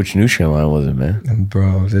 Which nutrient line was it, man? And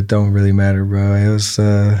bro, it don't really matter, bro. It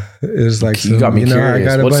was like you got me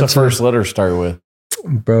curious. What's the first letter start with?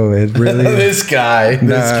 Bro, it really this guy.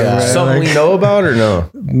 Bro, something we know about or no?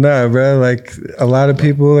 Nah, bro. Like a lot of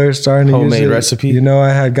people are starting to homemade use it. recipe. I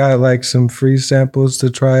had got like some free samples to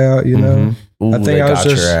try out. Ooh, I think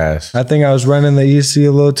I think I was running the EC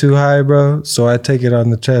a little too high, bro. So I take it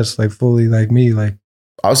on the chest, like fully, like me, like.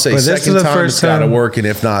 I'll say second time it's got to work, and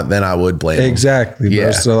if not, then I would blame him. Exactly, bro.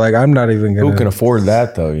 Yeah. So like, I'm not even gonna. Who can afford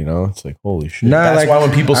that though? It's like, holy shit. Nah, that's why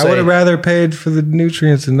when people say I would have rather paid for the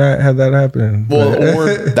nutrients and not have that happen. Well,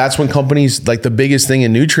 or that's when companies, like, the biggest thing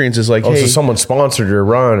in nutrients is like, hey, so someone sponsored your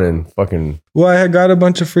run and fucking. Well, I had got a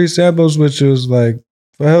bunch of free samples, which was like,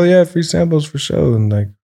 well, hell yeah, free samples for sure, and like,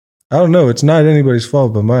 I don't know. It's not anybody's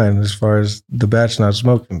fault but mine as far as the batch not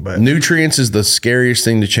smoking. But nutrients is the scariest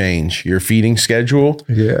thing to change. Your feeding schedule.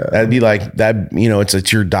 Yeah. That'd be like that, you know,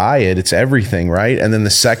 it's your diet. It's everything, right? And then the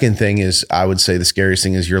second thing is, I would say the scariest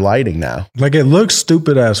thing is your lighting now. Like it looks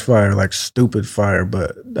stupid ass fire, like stupid fire,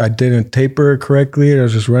 but I didn't taper it correctly. I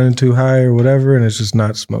was just running too high or whatever. And it's just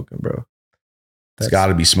not smoking, bro. It's got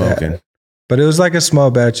to be smoking. Bad. But it was like a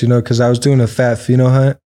small batch, you know, because I was doing a fat pheno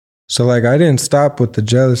hunt. So like I didn't stop with the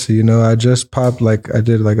jealousy, you know, I just popped like I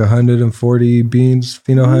did like 140 beans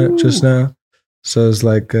pheno hunt just now. So it's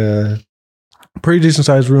like a pretty decent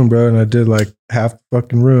sized room, bro. And I did like half the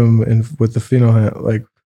fucking room with the pheno hunt, like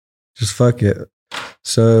just fuck it.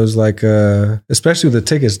 So it was like, especially with the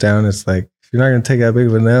tickets down, it's like, if you're not going to take that big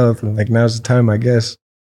of an L, like now's the time, I guess.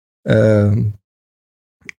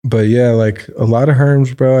 But yeah, like a lot of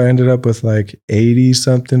herms, bro. I ended up with like 80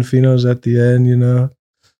 something phenos at the end, you know.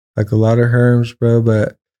 Like a lot of herms, bro.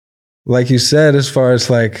 But like you said, as far as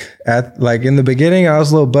like in the beginning, I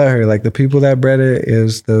was a little butthurt. Like the people that bred it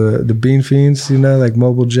is the Bean Fiends, you know, like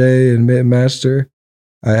Mobile J and Mitten Master.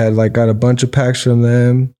 I had like got a bunch of packs from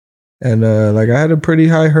them. And like I had a pretty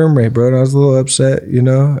high herm rate, bro. And I was a little upset, you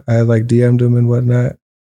know. I had like DM'd them and whatnot.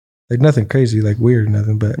 Like nothing crazy, like weird,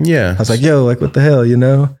 nothing. But yeah, I was like, yo, like what the hell, you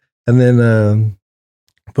know? And then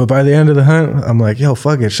but by the end of the hunt, I'm like, yo,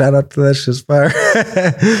 fuck it. Shout out to that shit's fire.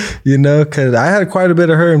 You know, because I had quite a bit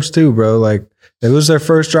of herms too, bro. Like, it was their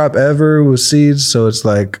first drop ever with seeds. So it's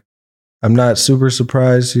like, I'm not super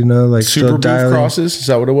surprised, you know, like super beef crosses. Is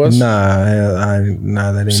that what it was? Nah, that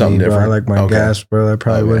ain't something me, bro. different. I like my gas, bro. I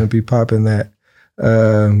probably wouldn't be popping that.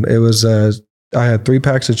 It was, I had 3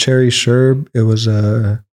 packs of cherry sherb. It was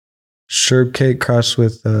a sherb cake crossed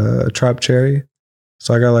with a trop cherry.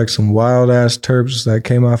 So I got like some wild ass terps that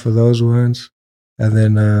came off of those ones. And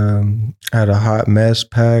then I had a hot mess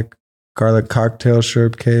pack, garlic cocktail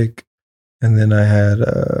sherb cake. And then I had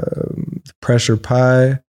pressure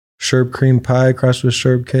pie, sherb cream pie crossed with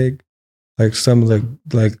sherb cake. Like some of the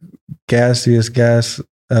like gassiest gas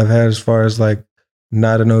I've had as far as like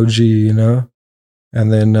not an OG, you know?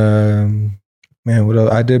 And then, man, what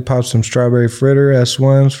else? I did pop some strawberry fritter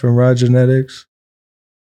S1s from Raw Genetics.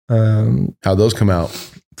 How'd those come out?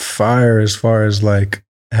 Fire as far as like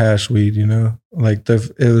hash weed, you know, like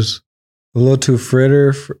it was a little too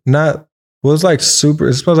fritter. It was like super.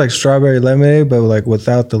 It smells like strawberry lemonade, but like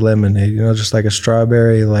without the lemonade, you know, just like a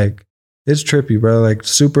strawberry. Like it's trippy, bro. Like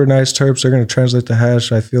super nice terps. They're gonna translate to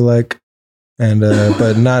hash, I feel like, and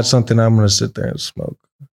but not something I'm gonna sit there and smoke.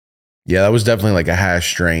 Yeah, that was definitely like a hash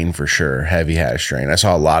strain for sure. Heavy hash strain. I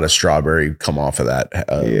saw a lot of strawberry come off of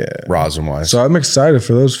that rosin wise. So I'm excited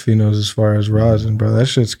for those phenos as far as rosin, bro. That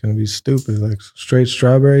shit's going to be stupid. Like straight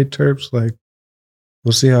strawberry terps. Like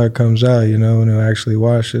we'll see how it comes out, you know, when it actually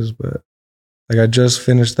washes. But like I just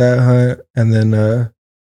finished that hunt. And then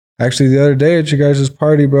actually the other day at your guys'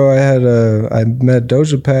 party, bro, I met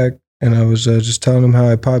Doja Pack and I was just telling him how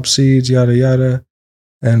I pop seeds, yada, yada.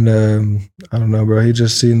 And I don't know, bro. He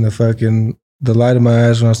just seen the light in my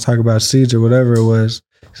eyes when I was talking about seeds or whatever it was.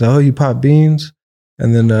 He's like, oh, you pop beans?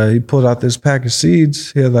 And then he pulled out this pack of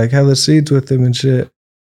seeds. He had like hella seeds with him and shit.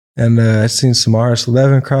 And I seen some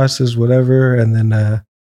RS11 crosses, whatever. And then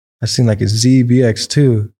I seen like a ZBX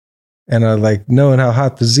too. And I like knowing how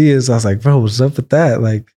hot the Z is, I was like, bro, what's up with that?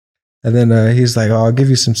 Like, and then he's like, oh, I'll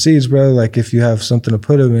give you some seeds, bro. Like if you have something to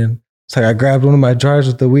put them in. It's like I grabbed one of my jars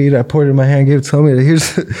with the weed, I poured it in my hand, gave it to me.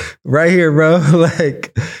 Here's right here, bro.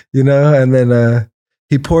 Like, you know, and then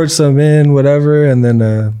he poured some in, whatever, and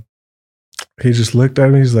then he just looked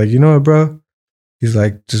at me. He's like, you know what, bro? He's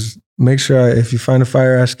like, just make sure if you find a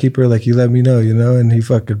fire ash keeper, like you let me know, you know? And he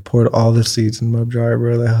fucking poured all the seeds in my jar,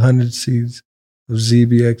 bro, like 100 seeds of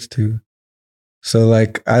ZBX2. So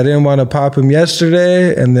like I didn't want to pop him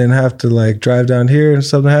yesterday and then have to like drive down here and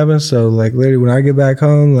something happens. So like literally when I get back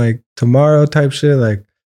home, like tomorrow type shit, like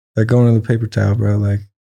going to the paper towel, bro. Like,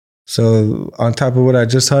 so on top of what I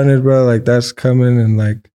just hunted, bro, like that's coming. And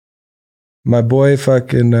like my boy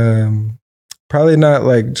fucking, probably not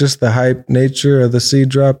like just the hype nature of the seed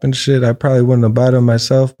drop and shit. I probably wouldn't have bought them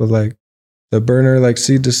myself, but like the burner, like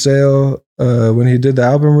seed to sale, when he did the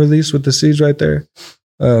album release with the seeds right there.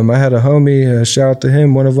 I had a homie, shout out to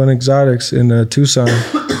him, 101 Exotics in Tucson.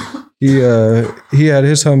 He had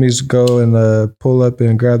his homies go and pull up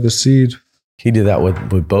and grab the seed. He did that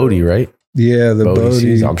with Bodie, right? Yeah, the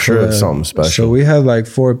Bodie. I'm sure it's something special. So we had like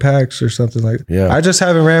 4 packs or something like that. Yeah. I just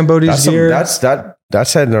haven't ran Bodie's gear. That's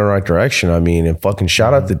heading in the right direction. I mean, and fucking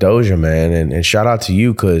shout out to Doja, man. And shout out to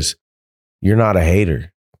you because you're not a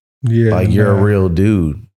hater. Yeah. Like you're a real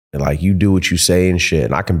dude. And like you do what you say and shit.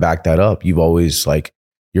 And I can back that up. You've always like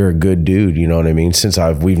you're a good dude. You know what I mean? Since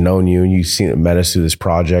we've known you and you've met us through this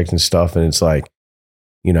project and stuff. And it's like,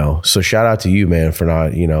 you know, so shout out to you, man, for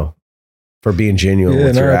not, you know, for being genuine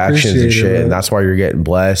with your actions and shit. And that's why you're getting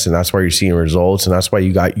blessed. And that's why you're seeing results. And that's why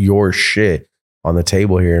you got your shit on the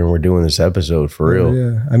table here. And we're doing this episode for real.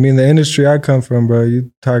 Yeah. I mean, the industry I come from, bro,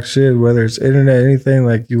 you talk shit, whether it's internet, anything,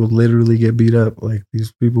 like you will literally get beat up. Like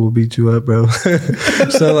these people will beat you up, bro.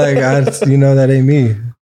 So like, you know, that ain't me.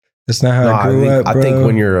 That's not how I grew up, bro. I think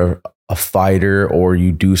when you're a fighter or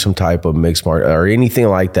you do some type of mixed martial or anything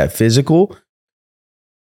like that physical,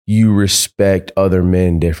 you respect other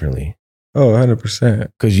men differently. Oh, 100%.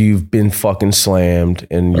 Because you've been fucking slammed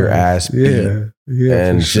and your ass beat. Yeah.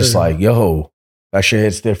 And it's just like, yo, that shit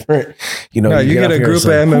hits different. You know, no, you get a group of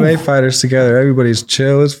MMA fighters together, everybody's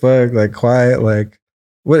chill as fuck, like quiet, like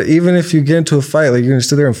what, even if you get into a fight, like you're gonna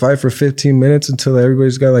sit there and fight for 15 minutes until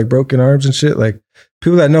everybody's got like broken arms and shit. Like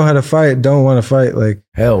people that know how to fight don't want to fight. Like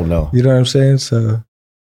hell no. You know what I'm saying? So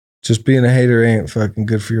just being a hater ain't fucking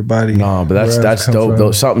good for your body. No, but that's dope.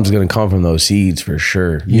 Though something's gonna come from those seeds for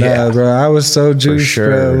sure. Yeah, bro. I was so juiced,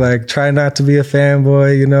 bro. Like try not to be a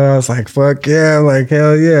fanboy. You know, I was like, fuck yeah, like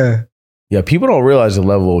hell yeah. Yeah, people don't realize the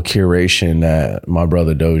level of curation that my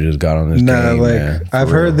brother Doja's got on this game, like man, I've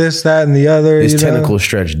heard this, that, and the other. His tentacles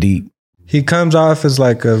stretch deep. He comes off as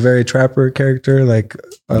like a very trapper character, like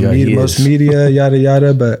most media, yada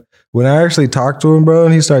yada. But when I actually talked to him, bro,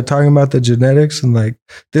 and he started talking about the genetics and like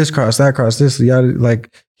this cross, that cross, this yada,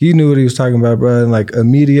 like he knew what he was talking about, bro. And like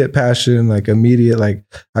immediate passion, like immediate, like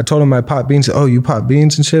I told him I pop beans. Oh, you pop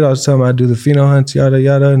beans and shit. I was telling him I do the pheno hunts, yada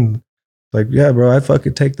yada, and like, yeah, bro, I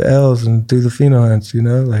fucking take the L's and do the pheno hunts, you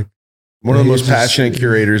know, like. One of the most passionate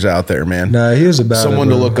curators out there, man. Nah, he was about someone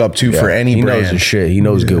to look up to for any brand. He knows his shit. He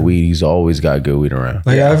knows good weed. He's always got good weed around.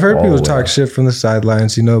 Like I've heard people talk shit from the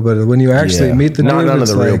sidelines, you know, but when you actually meet the dude, none of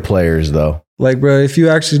the real players though. Like, bro, if you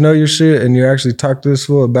actually know your shit and you actually talk to this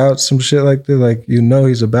fool about some shit like that, like you know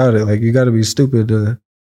he's about it. Like you got to be stupid to,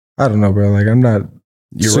 I don't know, bro. Like I'm not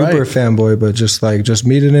super fanboy, but just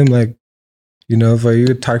meeting him, like. You know, if you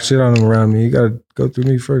could talk shit on him around me, you got to go through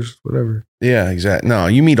me first, whatever. Yeah, exactly. No,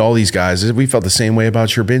 you meet all these guys. We felt the same way about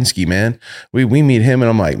Cherbinsky, man. We meet him and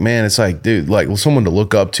I'm like, man, it's like, dude, like someone to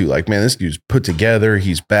look up to. Like, man, this dude's put together.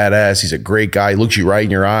 He's badass. He's a great guy. He looks you right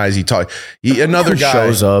in your eyes. Another guy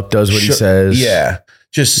shows up, does what he saes. Yeah.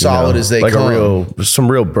 Just solid as they come. Some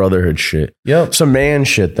real brotherhood shit. Yep. Some man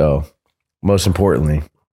shit though, most importantly.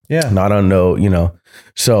 Yeah. Not unknown, you know.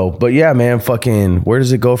 So, but yeah, man, fucking, where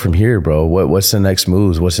does it go from here, bro? What's the next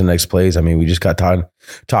moves? What's the next plays? I mean, we just got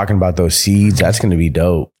talking about those seeds. That's going to be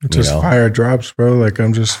dope. Just fire drops, bro. Like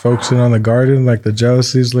I'm just focusing on the garden. Like the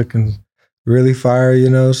jealousy's looking really fire, you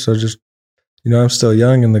know? So just, you know, I'm still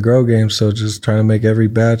young in the grow game. So just trying to make every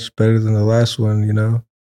batch better than the last one, you know?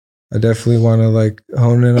 I definitely want to like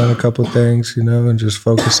hone in on a couple things, you know, and just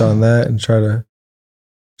focus on that and try to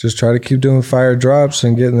keep doing fire drops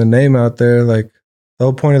and getting the name out there. Like the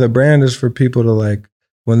whole point of the brand is for people to like,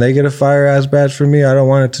 when they get a fire ass batch from me, I don't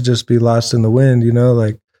want it to just be lost in the wind, you know,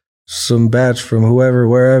 like some batch from whoever,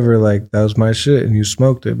 wherever, like that was my shit and you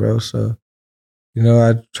smoked it, bro. So, you know,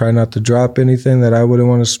 I try not to drop anything that I wouldn't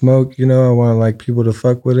want to smoke. You know, I want like people to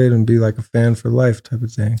fuck with it and be like a fan for life type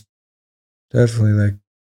of thing. Definitely, like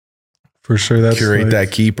for sure. That's curate like,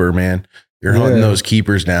 that keeper, man. You're hunting those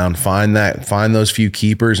keepers down. Find those few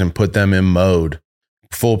keepers and put them in mode.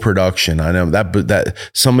 Full production. I know that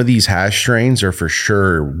some of these hash strains are for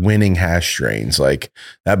sure winning hash strains. Like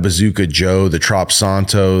that Bazooka Joe, the Trop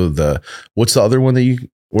Santo, what's the other one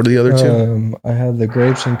what are the other two? I had the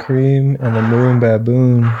Grapes and Cream and the Maroon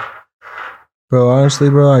Baboon. Bro, honestly,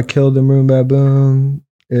 bro, I killed the Maroon Baboon.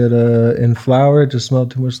 It in flour, it just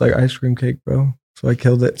smelled too much like ice cream cake, bro. So I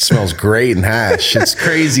killed it. It smells great in hash. It's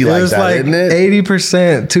crazy like that, like isn't it?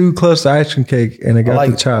 80% too close to ice cream cake, and it got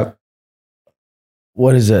the chop.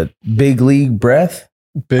 What is it? Big League Breath?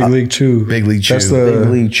 Big League Chew. Big League Chew. Big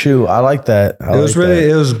League Chew. I like that.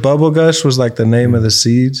 It was Bubble Gush was like the name of the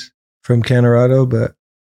seeds from Canorado, but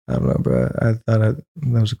I don't know, bro. I thought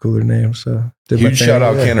that was a cooler name. So huge shout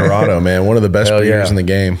out Canorado, man. One of the best breeders in the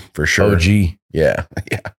game for sure. OG. Yeah.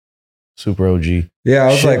 Super OG. Yeah,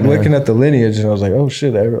 I was looking at the lineage and I was like, oh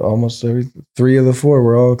shit, almost every 3 of the 4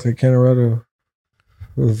 were all like Canorado.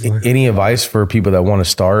 Like, any advice for people that want to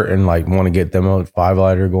start and like want to get them a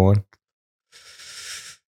 5-lighter going?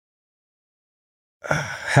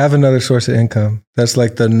 Have another source of income. That's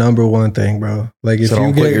like the number one thing, bro. Like if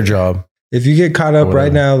you quit your job. If you get caught up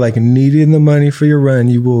right now, like needing the money for your run,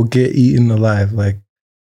 you will get eaten alive. Like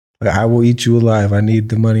I will eat you alive. I need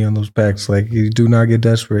the money on those packs. Like you do not get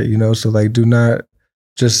desperate, you know? So like do not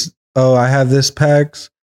just, I have this packs.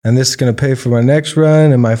 and this is going to pay for my next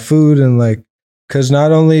run and my food. And like, cause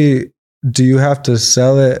not only do you have to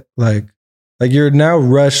sell it, like you're now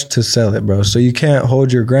rushed to sell it, bro. So you can't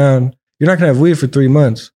hold your ground. You're not going to have weed for 3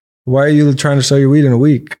 months. Why are you trying to sell your weed in a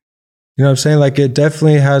week? You know what I'm saying? Like, it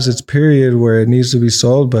definitely has its period where it needs to be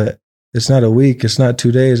sold, but it's not a week. It's not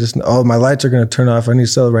 2 days. It's oh, my lights are going to turn off. I need to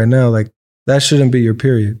sell it right now. Like, that shouldn't be your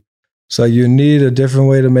period. So you need a different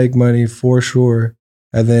way to make money for sure.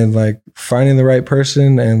 And then like finding the right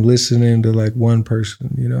person and listening to like one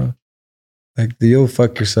person, you know, like you'll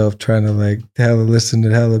fuck yourself trying to like hella listen to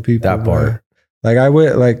hella people. That part. Bro. Like I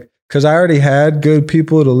went like, cause I already had good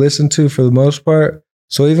people to listen to for the most part.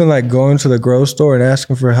 So even like going to the grocery store and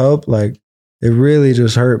asking for help, like it really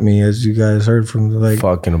just hurt me, as you guys heard from the, like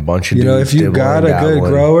fucking a bunch of you know, dudes if you got a good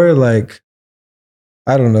grower, like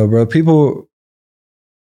I don't know, bro. People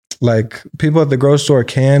at the grocery store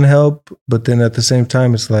can help, but then at the same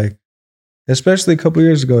time, it's like, especially a couple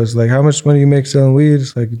years ago, it's like, how much money you make selling weed?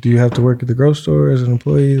 It's like, do you have to work at the grocery store as an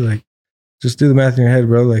employee? Like, just do the math in your head,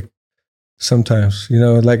 bro. Like, sometimes, you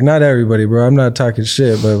know, like not everybody, bro. I'm not talking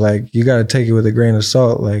shit, but like, you got to take it with a grain of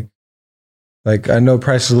salt. Like I know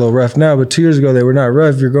price is a little rough now, but 2 years ago, they were not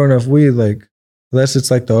rough. You're growing off weed, like, unless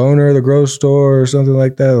it's like the owner of the grocery store or something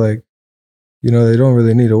like that, like, you know, they don't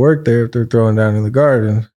really need to work there if they're throwing down in the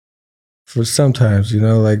garden. For sometimes, you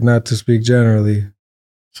know, like not to speak generally.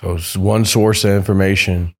 So it's one source of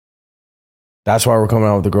information. That's why we're coming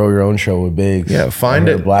out with the Grow Your Own show with Biggs. Yeah, find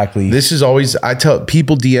it. Blackleaf. This is always, I tell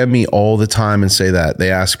people DM me all the time and say that. They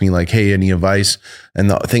ask me like, hey, any advice? And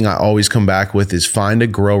the thing I always come back with is find a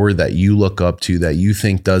grower that you look up to, that you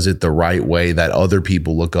think does it the right way, that other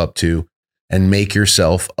people look up to, and make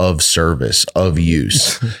yourself of service, of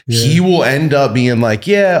use. Yeah. He will end up being like,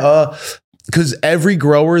 because every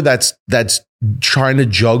grower that's trying to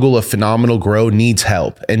juggle a phenomenal grow needs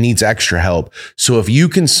help and needs extra help. So if you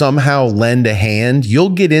can somehow lend a hand, you'll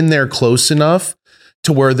get in there close enough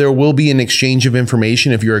to where there will be an exchange of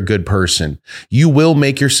information. If you're a good person, you will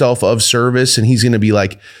make yourself of service, and he's going to be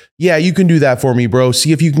like, yeah, you can do that for me, bro.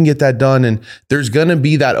 See if you can get that done. And there's going to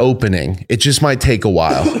be that opening. It just might take a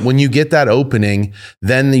while. When you get that opening,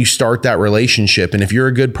 then you start that relationship. And if you're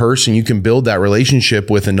a good person, you can build that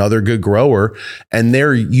relationship with another good grower. And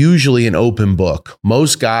they're usually an open book.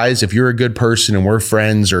 Most guys, if you're a good person and we're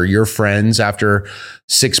friends, or you're friends after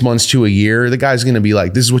 6 months to a year, the guy's going to be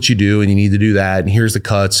like, this is what you do, and you need to do that. And here's the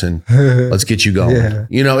cuts, and let's get you going. Yeah.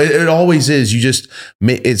 You know, it always is. You just,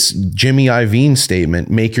 it's Jimmy Iovine's statement,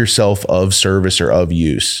 make yourself of service or of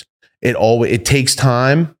use. It takes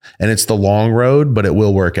time, and it's the long road, but it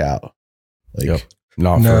will work out. Like, yep.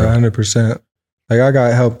 No, 100%. Like I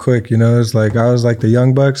got help quick, you know. It's like I was like the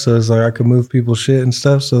young buck, so it's like I could move people's shit and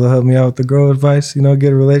stuff. So they'll help me out with the grow advice, you know,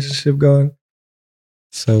 get a relationship going.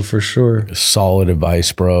 So for sure. Solid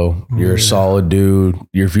advice, bro. You're a solid dude.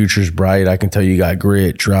 Your future's bright. I can tell you got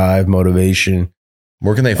grit, drive, motivation.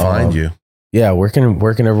 Where can they find you? Yeah, where can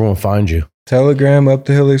everyone find you? Telegram, Up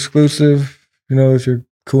the Hill exclusive. You know, if you're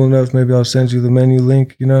cool enough, maybe I'll send you the menu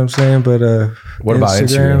link, you know what I'm saying? But what about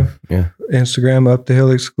Instagram? Yeah. Instagram, Up the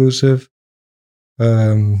Hill exclusive.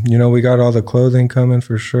 You know, we got all the clothing coming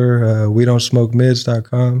for sure. We don't smoke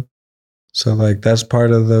mids.com. So like that's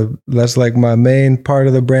like my main part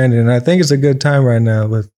of the branding. And I think it's a good time right now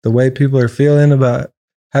with the way people are feeling about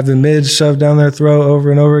having mids shoved down their throat over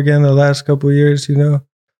and over again the last couple of years, you know?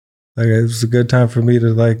 Like it was a good time for me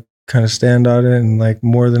to like kind of stand on it, and like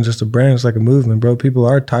more than just a brand, it's like a movement, bro. People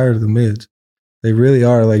are tired of the mids. They really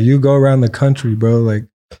are. Like you go around the country, bro, like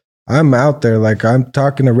I'm out there, like I'm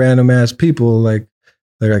talking to random ass people, like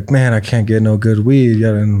they're like, man, I can't get no good weed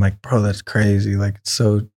yet. And I'm like, bro, that's crazy. Like it's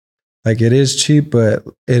so, like it is cheap, but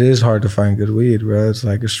it is hard to find good weed, bro. It's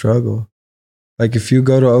like a struggle. Like if you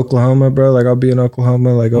go to Oklahoma, bro, like I'll be in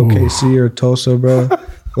Oklahoma, like OKC or Tulsa, bro.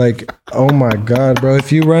 Like, oh my God, bro.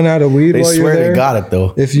 If you run out of weed while you're there. They got it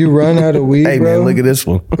though. If you run out of weed, hey, bro. Man, look at this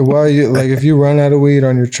one. While you, like if you run out of weed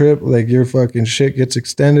on your trip, like your fucking shit gets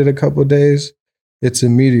extended a couple of days. It's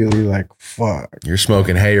immediately like, fuck. You're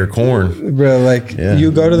smoking hay or corn. Bro, like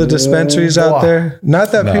you go to the dispensaries out there.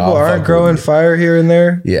 Not that people aren't growing fire here and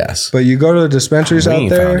there. Yes. But you go to the dispensaries out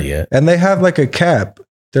there and they have like a cap.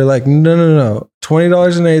 They're like, no.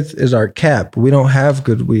 $20 an eighth is our cap. We don't have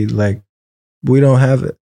good weed. Like, we don't have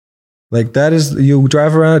it. Like that is, you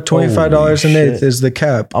drive around at $25 an eighth is the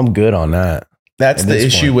cap. I'm good on that. That's the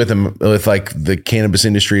issue with like the cannabis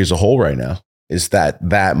industry as a whole right now, is that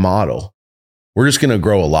model. We're just going to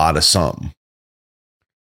grow a lot of something.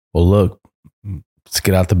 Well, look, let's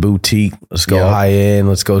get out the boutique. Let's go high end.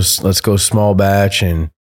 Let's go small batch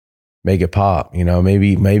and make it pop. You know,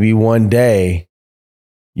 maybe one day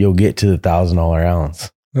you'll get to the $1,000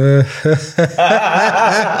 ounce. It's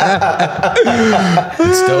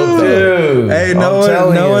dope, though. Hey,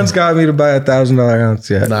 no one's got me to buy $1,000 ounce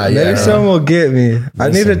yet. Maybe someone will get me. I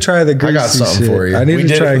need to try the greasy I got something shit. for you. I need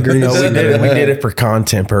to try greasy. No, we did it for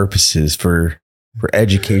content purposes, for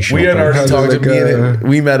education. We had already How's talked it to go?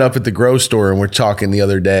 we met up at the grow store and we're talking the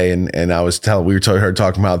other day, and I was telling we were talking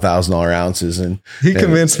about $1,000 ounces, and He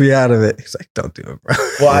convinced me out of it. He's like, "Don't do it, bro."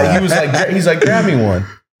 well, he's like, grab me one.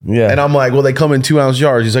 Yeah. And I'm like, well, they come in 2-ounce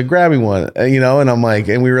jars. He's like, grab me one, and I'm like,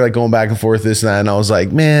 and we were like going back and forth this and that, and I was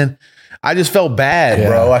like, man, I just felt bad,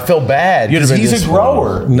 bro. I felt bad because he's a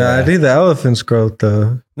grower. Nah, I need the elephant's growth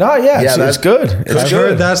though. No, it's good. I've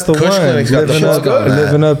heard that's the Kush one. Clinic's got the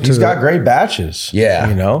Living up to He's it. got great batches. Yeah.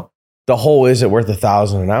 The whole is it worth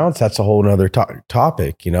 $1,000 an ounce? That's a whole nother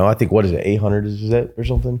topic. I think what is it, 800 is it or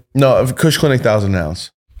something? No, Kush Clinic 1,000 ounce.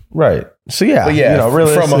 Right. So yeah, But yeah,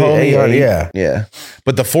 really from a homie, yeah.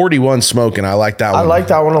 But the 41 smoking, I like that one. I like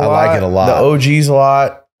that one a lot. I like it a lot. The OG's a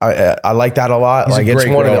lot. I like that a lot. He's a like it's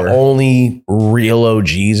great one of grower. the only real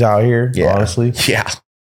OGs out here, Yeah. honestly. Yeah.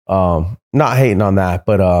 Not hating on that,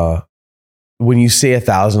 but when you say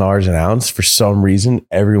 $1,000 an ounce, for some reason,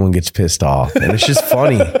 everyone gets pissed off. And it's just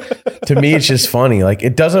funny. To me, it's just funny. Like,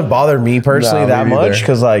 it doesn't bother me personally that me much neither.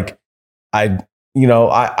 because, like, I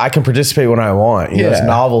can participate when I want. It's Yeah.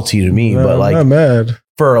 novelty to me. No, but, I'm like, not mad.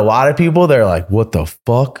 for a lot of people, they're like, what the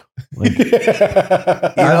fuck? Like,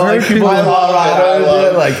 I've heard people- I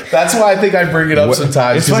love it. Like, that's why I think I bring it up sometimes.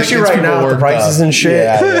 'cause it especially gets right people now with the worked prices up. and shit.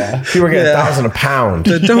 Yeah. People are getting Yeah. $1,000 a pound.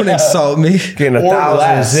 Don't insult me. Getting Or 1,000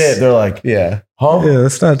 less. is it. They're like, Yeah. huh? Yeah,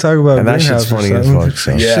 let's not talk about And that shit's greenhouse or funny as something. fuck,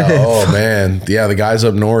 so. Yeah. Shit. Oh, man. Yeah. The guys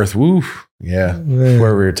up north. Woo. Yeah. Man.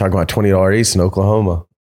 Where we were talking about $20 ace in Oklahoma.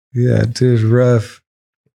 Yeah, dude, rough.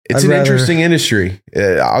 It's I'd an rather- interesting industry.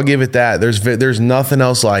 I'll give it that. There's nothing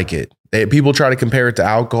else like it. People try to compare it to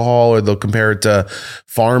alcohol, or they'll compare it to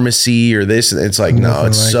pharmacy or this. It's like, no, Nothing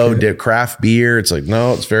it's like so it. craft beer. It's like,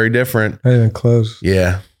 no, it's very different. Not even close.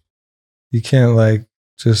 Yeah. You can't like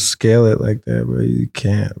just scale it like that, bro. You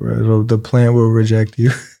can't, bro. The plant will reject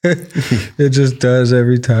you. It just does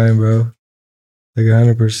every time, bro. Like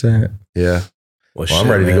 100%. Yeah. Well, Well,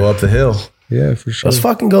 I'm ready to go up the hill. Yeah, for sure. Let's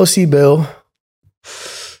fucking go see Bill.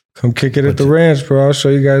 Come kick it at the ranch, bro. I'll show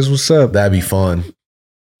you guys what's up. That'd be fun.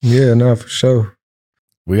 Yeah, no, for sure.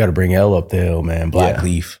 We got to bring L up the hill, man. Black Yeah.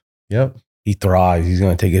 Leaf. Yep. He thrives. He's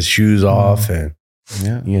going to take his shoes off and,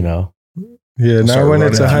 Yeah. Yeah, now start when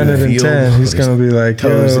it's running through the 110, field. he's gonna be like,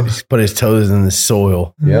 toes, yo. put his toes in the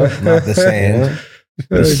soil. Yep. Not the sand.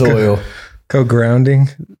 The soil. Go grounding.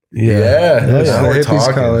 Yeah. That's now what we're hippies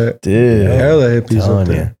talking. call it. Dude. Hella hippies up Telling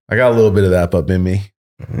there. I got a little bit of that up in me.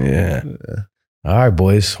 you. Yeah. All right,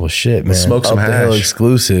 boys. Well, shit, man. Let's smoke some Up the hill hash.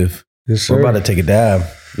 exclusive. Yes, We're sir. about to take a dab.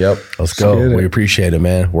 Yep. Let's go. get it. We appreciate it,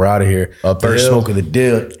 man. We're out of here. Up the First hill. smoke of the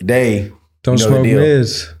day. Don't You know the smoke deal.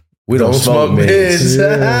 mids. We don't smoke mids.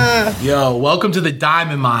 Yeah. Yo, welcome to the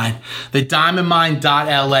Diamond Mine, the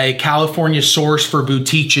diamondmine.la, California source for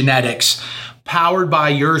boutique genetics, powered by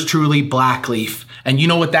yours truly, Blackleaf. And you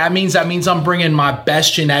know what that means? That means I'm bringing my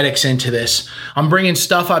best genetics into this. I'm bringing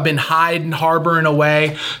stuff I've been hiding, harboring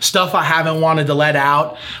away, stuff I haven't wanted to let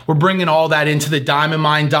out. We're bringing all that into the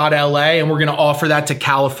diamondmine.la, and we're going to offer that to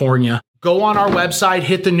California. Go on our website,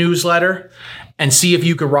 hit the newsletter, and see if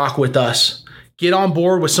you can rock with us. Get on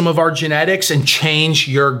board with some of our genetics and change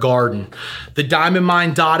your garden. The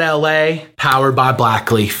diamondmine.la, powered by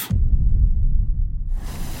Blackleaf.